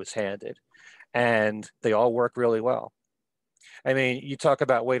that he was handed, and they all work really well. I mean, you talk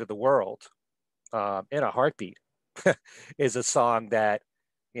about Weight of the World, in a Heartbeat is a song that,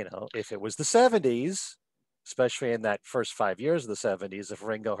 if it was the 70s, especially in that first 5 years of the 70s, if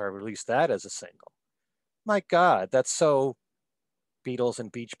Ringo had released that as a single, my God, that's so Beatles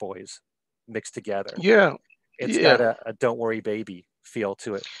and Beach Boys mixed together. Yeah, It's got yeah. a Don't Worry Baby feel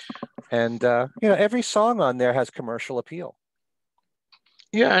to it. And, every song on there has commercial appeal.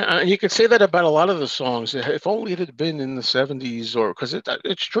 Yeah, and you could say that about a lot of the songs. If only it had been in the '70s, or because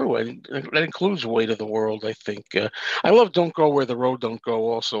it's true, and that includes "Weight of the World." I think I love "Don't Go Where the Road Don't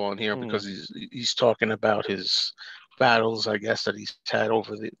Go" also on here Mm. because he's talking about his battles, I guess, that he's had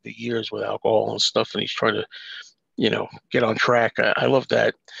over the years with alcohol and stuff, and he's trying to get on track. I love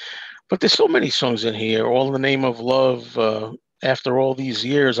that. But there's so many songs in here. All in the Name of Love. After all these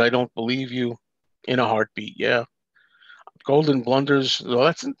years, I don't believe you. In a Heartbeat. Yeah. Golden Blunders. Well,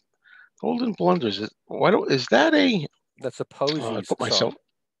 that's Golden Blunders. Is that a? That's a I Posies put myself. song.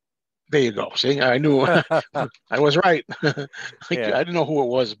 There you go. See, I knew I was right. I Yeah. didn't know who it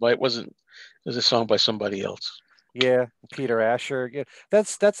was, but it wasn't. It was a song by somebody else. Yeah, Peter Asher. Yeah,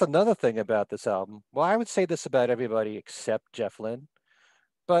 that's another thing about this album. Well, I would say this about everybody except Jeff Lynne,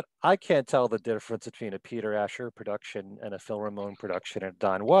 but I can't tell the difference between a Peter Asher production and a Phil Ramone production and a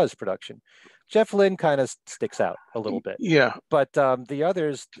Don Was production. Jeff Lynne kind of sticks out a little bit, Yeah. but the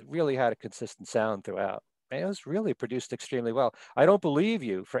others really had a consistent sound throughout. And it was really produced extremely well. I don't believe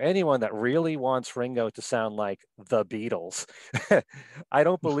you for anyone that really wants Ringo to sound like the Beatles. I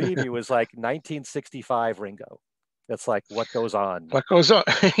don't believe you was like 1965 Ringo. That's like what goes on. What goes on?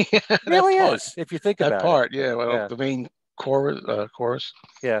 Yeah, It really is, if you think that about it. part. Yeah. Well, Yeah, the main chorus.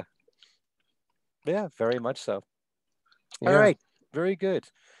 yeah, yeah, very much so. All Yeah. right, very good.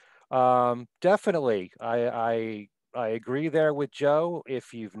 Definitely, I agree there with Joe.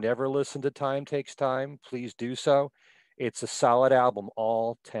 If you've never listened to Time Takes Time, please do so. It's a solid album,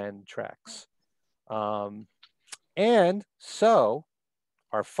 all 10 tracks. Um, and so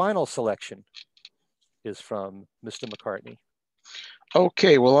our final selection is from Mr. McCartney.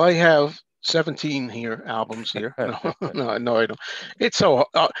 Okay. Well, I have 17 here albums here. No, no, I don't. It's so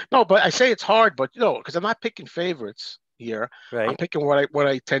no, but I say it's hard, but because I'm not picking favorites here. I'm Right? picking what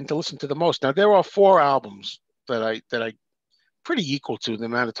I tend to listen to the most. Now there are four albums that I pretty equal to the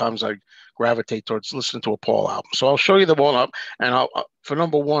amount of times I gravitate towards listening to a Paul album. So I'll show you them all up, and I'll for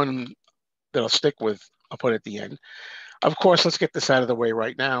number one that I'll stick with, I'll put at the end. Of course, let's get this out of the way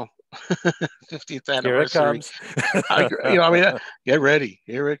right now. 50th Here it anniversary. comes. I mean, get ready.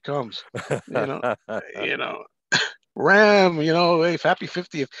 Here it comes. You know, you know, Ram. Hey, happy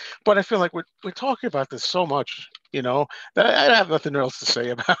 50th. But I feel like we're talking about this so much. That I have nothing else to say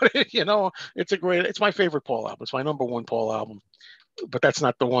about it. It's my favorite Paul album. It's my number one Paul album. But that's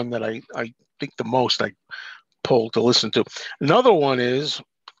not the one that I think the most I pull to listen to. Another one is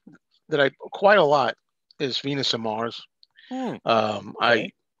that I quite a lot is Venus and Mars. I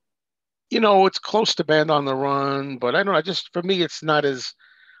Okay. it's close to Band on the Run, but I don't know. Just for me, it's not as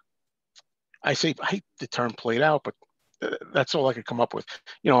I hate the term played out, but that's all I could come up with.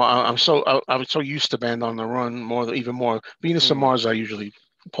 I'm so used to Band on the Run even more. Venus and Hmm. Mars, I usually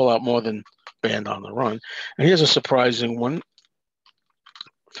pull out more than Band on the Run. And here's a surprising one,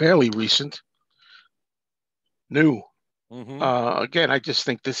 fairly recent, new. Mm-hmm. Again, I just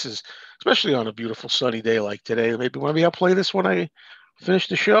think this is, especially on a beautiful sunny day like today. Maybe I'll play this when I finish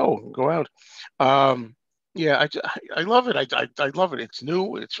the show and go out. Yeah, I love it. I love it. It's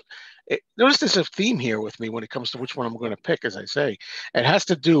new. Notice there's a theme here with me when it comes to which one I'm going to pick. As I say, it has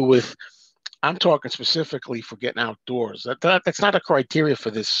to do with. I'm talking specifically for getting outdoors. That's not a criteria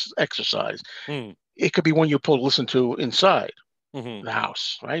for this exercise. Hmm. It could be one you pull to listen to inside Mm-hmm. the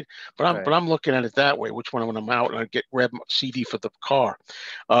house, right? But Right. I'm looking at it that way. Which one when I'm out and I grab my CD for the car.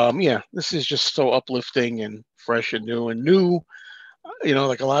 Yeah, this is just so uplifting and fresh and new and new.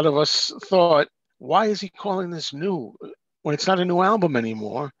 Like a lot of us thought, why is he calling this new when it's not a new album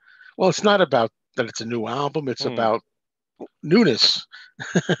anymore? Well, it's not about that it's a new album. It's Hmm. about newness.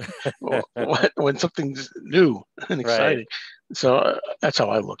 When something's new and Right. exciting. So that's how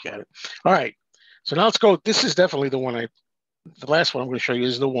I look at it. All right. So now let's go. This is definitely the last one I'm going to show you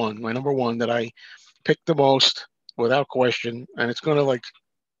is my number one that I picked the most without question. And it's going to like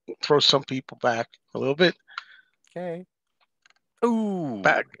throw some people back a little bit, Okay. Ooh,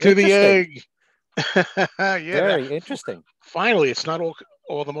 back to the interesting. egg. Yeah, Very interesting. finally, it's not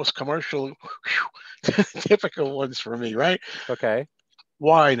all the most commercial, typical ones for me, right? Okay.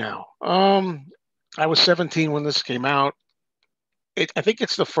 Why now? I was 17 when this came out. I think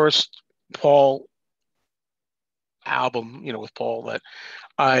it's the first Paul album, with Paul that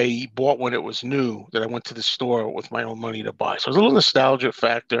I bought when it was new, that I went to the store with my own money to buy. So there's a little nostalgia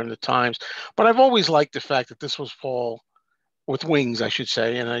factor in the times, but I've always liked the fact that this was Paul with wings, I should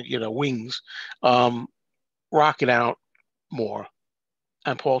say, and wings, um, rocking out more,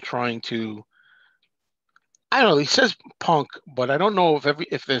 and Paul trying to. I don't know. He says punk, but I don't know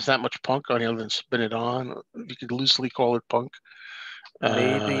if there's that much punk on here than Spin It On. You could loosely call it punk.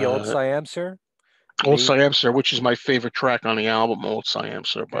 Maybe Old Uh, Siam, sir. Old Maybe. Siam Sir, which is my favorite track on the album, Old Siam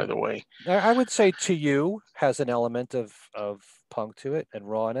Sir, by Okay. the way. I would say To You has an element of punk to it and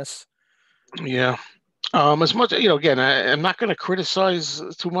rawness. Yeah. As much, again, I'm not going to criticize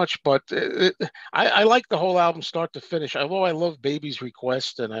too much, but I like the whole album start to finish. Although I love Baby's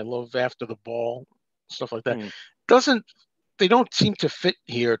Request and I love After the Ball, stuff like that. Hmm. Doesn't They don't seem to fit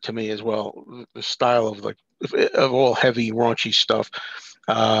here to me as well. The style of all heavy raunchy stuff.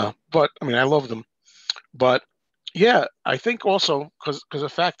 But I mean, I love them. But yeah, I think also because the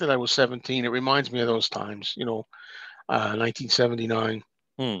fact that I was 17, it reminds me of those times. 1979.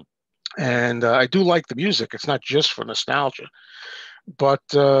 Hmm. And I do like the music. It's not just for nostalgia, but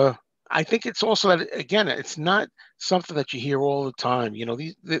I think it's also that, again, it's not something that you hear all the time.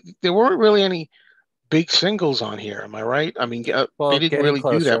 There weren't really any big singles on here. Am I right? I mean, they Well, didn't really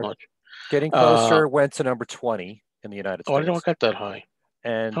do that much. Getting Uh, closer went to number 20 in the United oh, I didn't know it States. got that high.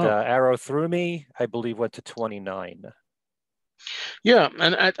 And Huh. Arrow Through Me, I believe, went to 29. Yeah,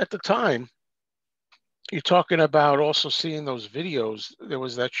 and at the time, you're talking about also seeing those videos. There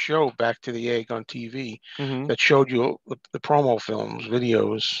was that show, Back to the Egg, on TV Mm-hmm. that showed you the promo films,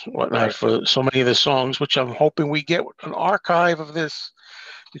 videos, whatnot Right. for so many of the songs, which I'm hoping we get an archive of this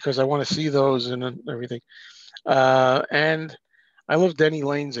because I want to see those and everything. And I love Denny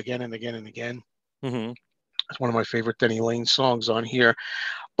Lane's Again and Again and Again. Mm-hmm. It's one of my favorite Denny Lane songs on here.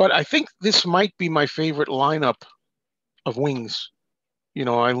 But I think this might be my favorite lineup of Wings.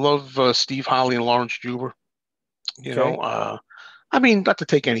 I love Steve Holley and Lawrence Juber. You Okay. know, I mean, not to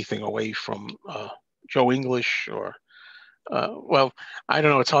take anything away from Joe English or well, I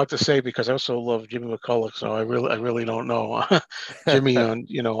don't know. It's hard to say because I also love Jimmy McCulloch, so I really don't know. Jimmy on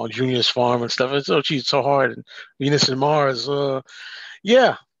on Junior's Farm and stuff. It's oh, geez, it's so hard. And Venus and Mars.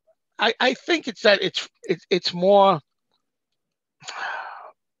 Yeah, I think it's that it's more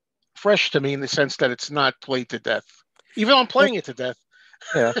fresh to me in the sense that it's not played to death. Even though I'm But playing it to death,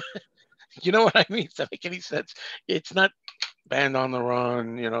 yeah, you know what I mean? Does that make any sense? It's not Band on the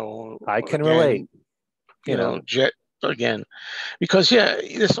Run, I can relate, again, you know. Jet again. Because yeah,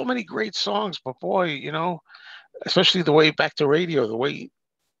 there's so many great songs, but boy, especially the way back to radio, the way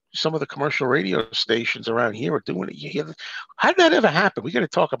some of the commercial radio stations around here are doing it. You hear, how did that ever happen? We got to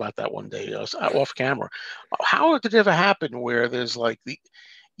talk about that one day off camera. How did it ever happen where there's like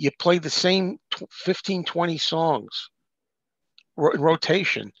you play the same 15, 20 songs in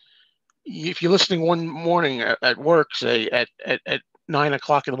rotation? If you're listening one morning at work, say at 9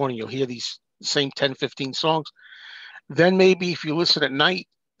 o'clock in the morning, you'll hear these same 10, 15 songs. Then maybe if you listen at night,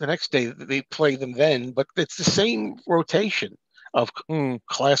 the next day they play them then, but it's the same rotation of Hmm.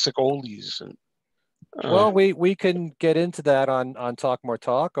 classic oldies. And Well, we can get into that on Talk More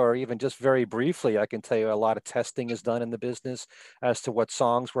Talk, or even just very briefly. I can tell you a lot of testing is done in the business as to what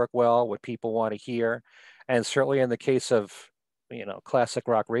songs work well, what people want to hear, and certainly in the case of classic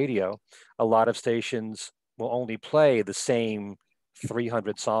rock radio, a lot of stations will only play the same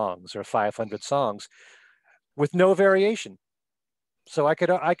 300 songs or 500 songs with no variation. So I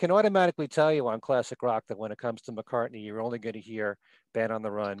can automatically tell you on classic rock that when it comes to McCartney, you're only going to hear Band on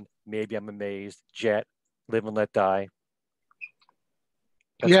the Run, Maybe I'm Amazed, Jet, Live and Let Die.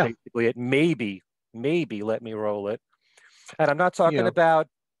 That's yeah, basically it. Maybe Let Me Roll It. And I'm not talking yeah, about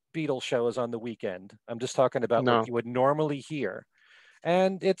Beatles shows on the weekend. I'm just talking about what no, you would normally hear.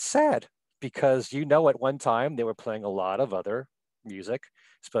 And it's sad because at one time they were playing a lot of other music,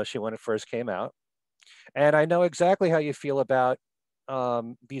 especially when it first came out. And I know exactly how you feel about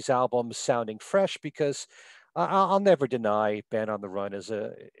these albums sounding fresh because I'll never deny Band on the Run is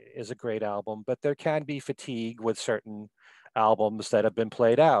a great album, but there can be fatigue with certain albums that have been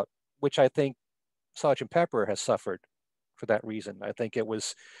played out, which I think Sgt. Pepper has suffered for that reason. I think it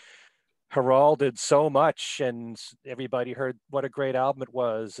was heralded so much, and everybody heard what a great album it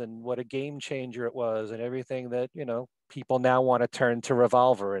was, and what a game changer it was, and everything that people now want to turn to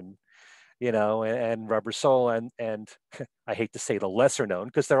Revolver and Rubber Soul and I hate to say the lesser known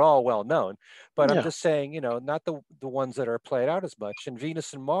because they're all well known, but I'm yeah, just saying, not the ones that are played out as much. And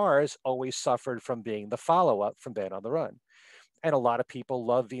Venus and Mars always suffered from being the follow up from Band on the Run. And a lot of people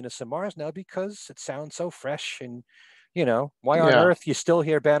love Venus and Mars now because it sounds so fresh. And, why on yeah. earth you still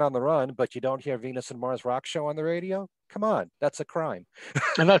hear Band on the Run, but you don't hear Venus and Mars Rock Show on the radio? Come on, that's a crime.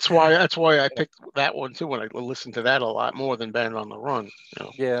 And that's why I picked that one too. When I listened to that a lot more than Band on the Run.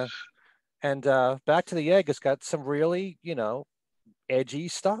 Yeah. And Back to the Egg has got some really, edgy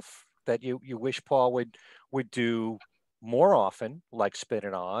stuff that you wish Paul would do more often, like Spin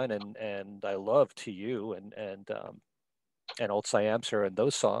It On and I Love To You and Old Siamser and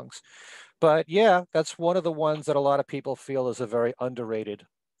those songs. But yeah, that's one of the ones that a lot of people feel is a very underrated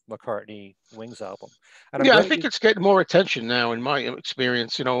McCartney Wings album. And I'm Yeah, I glad think you. it's getting more attention now. In my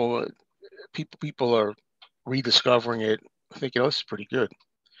experience, people are rediscovering it. I think this is pretty good.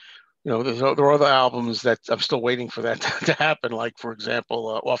 There are other albums that I'm still waiting for that to happen. Like, for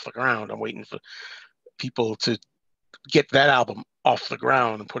example, Off the Ground. I'm waiting for people to get that album off the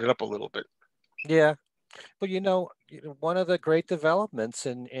ground and put it up a little bit. Yeah, but one of the great developments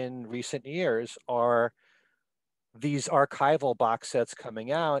in recent years are these archival box sets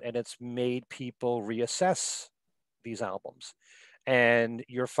coming out, and it's made people reassess these albums. And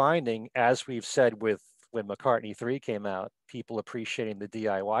you're finding, as we've said with when McCartney 3 came out, people appreciating the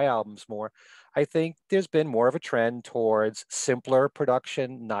DIY albums more. I think there's been more of a trend towards simpler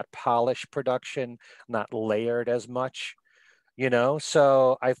production, not polished production, not layered as much,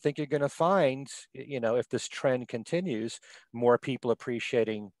 So I think you're going to find, if this trend continues, more people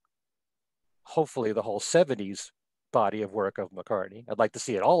appreciating, hopefully, the whole 70s body of work of McCartney. I'd like to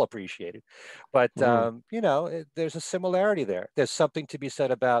see it all appreciated. But, Mm. there's a similarity there. There's something to be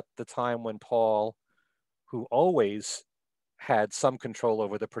said about the time when Paul, who always had some control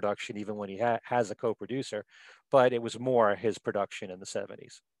over the production, even when he has a co-producer, but it was more his production in the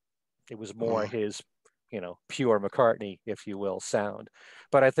 70s. It was more Mm. his, pure McCartney, if you will, sound.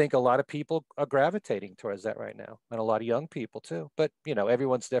 But I think a lot of people are gravitating towards that right now, and a lot of young people too. But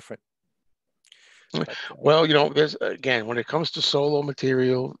everyone's different. But Well, there's again when it comes to solo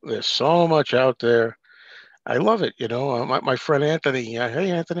material, there's so much out there. I love it. My friend Anthony. Hey,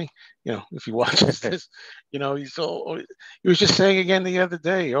 Anthony. If he watches this, he was just saying again the other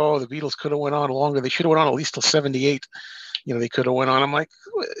day. Oh, the Beatles could have went on longer. They should have went on at least till '78. They could have went on. I'm like,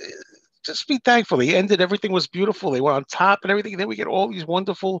 just be thankful. They ended. Everything was beautiful. They were on top and everything. And then we get all these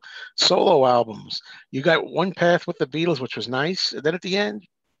wonderful solo albums. You got One Path with the Beatles, which was nice. And then at the end,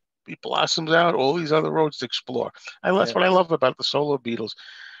 it blossoms out all these other roads to explore. That's yeah, what I love about the solo Beatles.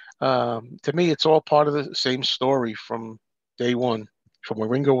 To me, it's all part of the same story from day one, from when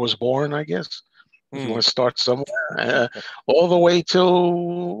Ringo was born, I guess, if you mm, want to start somewhere, all the way till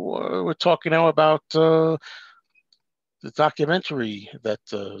we're talking now about the documentary that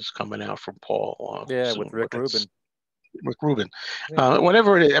is coming out from Paul yeah, with soon. But Rick that's Rubin. Rick Rubin. Yeah.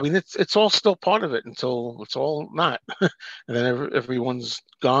 Whatever it is, I mean, it's all still part of it until it's all not, and then everyone's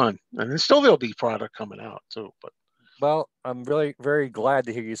gone, and then still there'll be product coming out too. But Well, I'm really very glad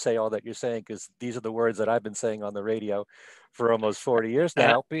to hear you say all that you're saying, because these are the words that I've been saying on the radio for almost 40 years and,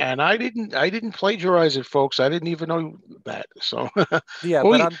 now. and I didn't plagiarize it, folks. I didn't even know that. So, Yeah,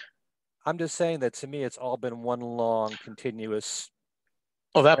 well, but I'm just saying that to me, it's all been one long continuous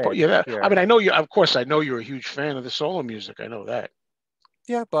oh, that part, thread yeah. I here. mean, I know you. Of course, I know you're a huge fan of the solo music. I know that.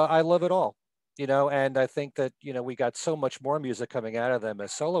 Yeah, but I love it all, and I think that, we got so much more music coming out of them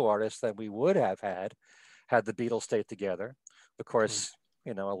as solo artists than we would have had the Beatles stayed together. Of Mm. course,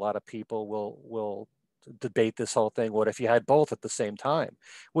 a lot of people will debate this whole thing. What if you had both at the same time?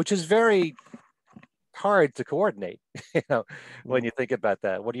 Which is very hard to coordinate, when Mm. you think about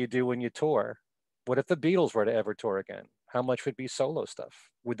that. What do you do when you tour? What if the Beatles were to ever tour again? How much would be solo stuff?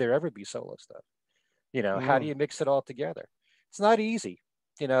 Would there ever be solo stuff? How do Mm. you mix it all together? It's not easy.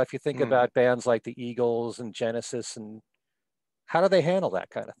 If you think Mm. about bands like the Eagles and Genesis, and how do they handle that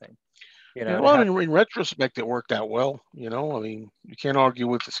kind of thing? Yeah, And well, how, in retrospect, it worked out well. I mean, you can't argue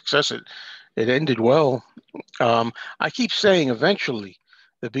with the success. It ended well. I keep saying eventually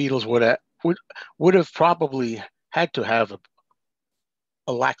the Beatles would have probably had to have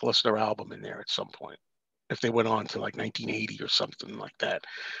a lackluster album in there at some point if they went on to like 1980 or something like that.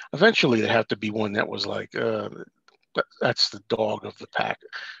 Eventually, there'd have to be one that was like that's the dog of the pack.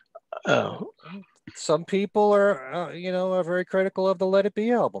 Uh, some people are very critical of the Let It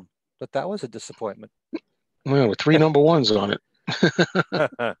Be album, but that was a disappointment. with three number ones on it.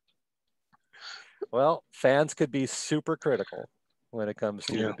 Well, fans could be super critical when it comes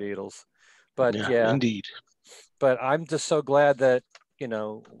to the Yeah, Beatles, but yeah, yeah, indeed. but I'm just so glad that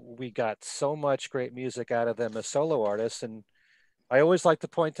we got so much great music out of them as solo artists. And I always like to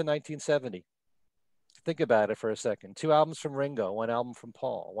point to 1970. Think about it for a second. Two albums from Ringo, one album from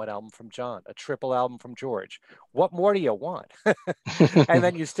Paul, one album from John, a triple album from George. What more do you want? And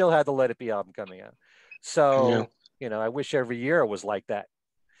then you still had the Let It Be album coming out. Yeah. So, I wish every year was like that.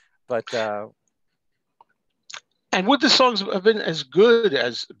 But And would the songs have been as good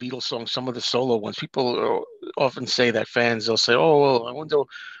as Beatles songs? Some of the solo ones, people often say that fans they'll say, "Oh, well, I wonder,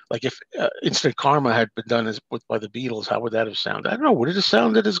 like if Instant Karma had been done by the Beatles, how would that have sounded?" I don't know. Would it have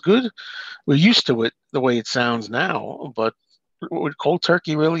sounded as good? We're used to it the way it sounds now, but would Cold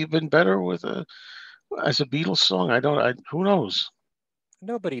Turkey really have been better with as a Beatles song? I don't. Who knows?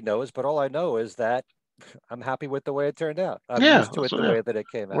 nobody knows. But all I know is that I'm happy with the way it turned out. I'm Yeah, used to it so the yeah, way that it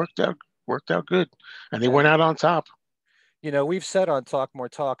came out. worked out worked out good, and they went And, out on top. we've said on Talk More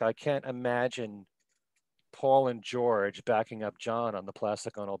Talk, I can't imagine Paul and George backing up John on the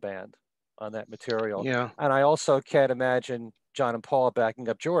Plastic Ono Band on that material. Yeah, And I also can't imagine John and Paul backing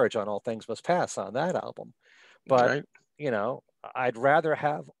up George on All Things Must Pass on that album. But, right. you know, I'd rather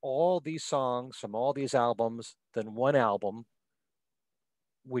have all these songs from all these albums than one album,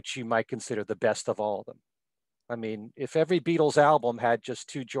 which you might consider the best of all of them. I mean, if every Beatles album had just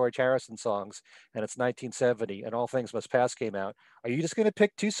two George Harrison songs and it's 1970 and All Things Must Pass came out, are you just going to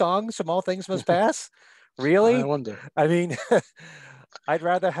pick two songs from All Things Must Pass? I Really? wonder. I mean, I'd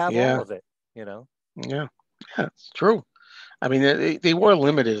rather have all Yeah, of it, you know? yeah, yeah. It's true. I mean, they were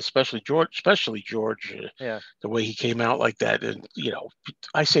limited, especially George, Yeah, the way he came out like that. And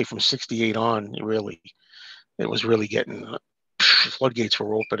I say from '68 on, it was really getting floodgates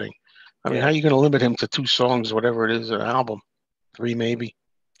were opening. I mean, how yeah, are you going to limit him to 2 songs, whatever it is, an album, 3 maybe?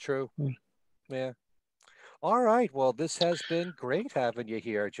 true. Hmm. Yeah. All right. Well, this has been great having you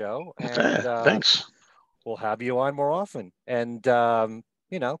here, Joe. And Thanks. we'll have you on more often. And,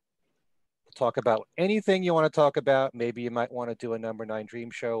 you know, we'll talk about anything you want to talk about. Maybe you might want to do a number nine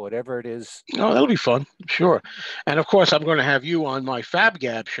dream show, whatever it is. Oh, that'll be fun, sure. And of course, I'm going to have you on my Fab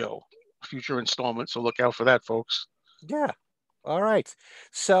Gab show, future installment. So look out for that, folks. Yeah. All right.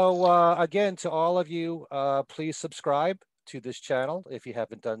 So, again, to all of you, please subscribe to this channel if you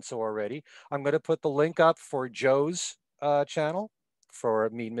haven't done so already. I'm going to put the link up for Joe's channel for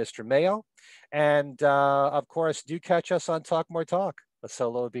me, Mr. Mayo. And of course, do catch us on Talk More Talk, a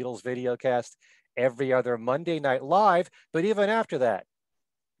solo Beatles videocast every other Monday night live. But even after that,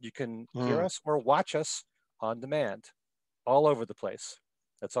 you can hear Mm, us or watch us on demand all over the place.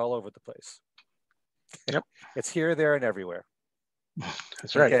 That's all over the place. yep, It's here, there, and everywhere.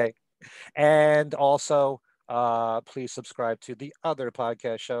 that's right. Okay. And also, please subscribe to the other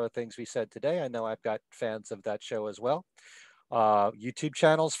podcast show, Things We Said Today. I know I've got fans of that show as well. YouTube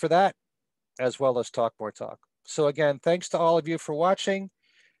channels for that, as well as Talk More Talk. So, again, thanks to all of you for watching,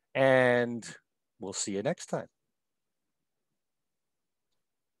 and we'll see you next time.